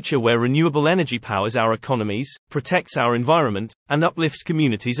create a future where renewable energy powers our economies, protects our environment, and uplifts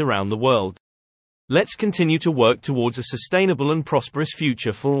communities around the world. Let's continue to work towards a sustainable and prosperous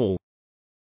future for all.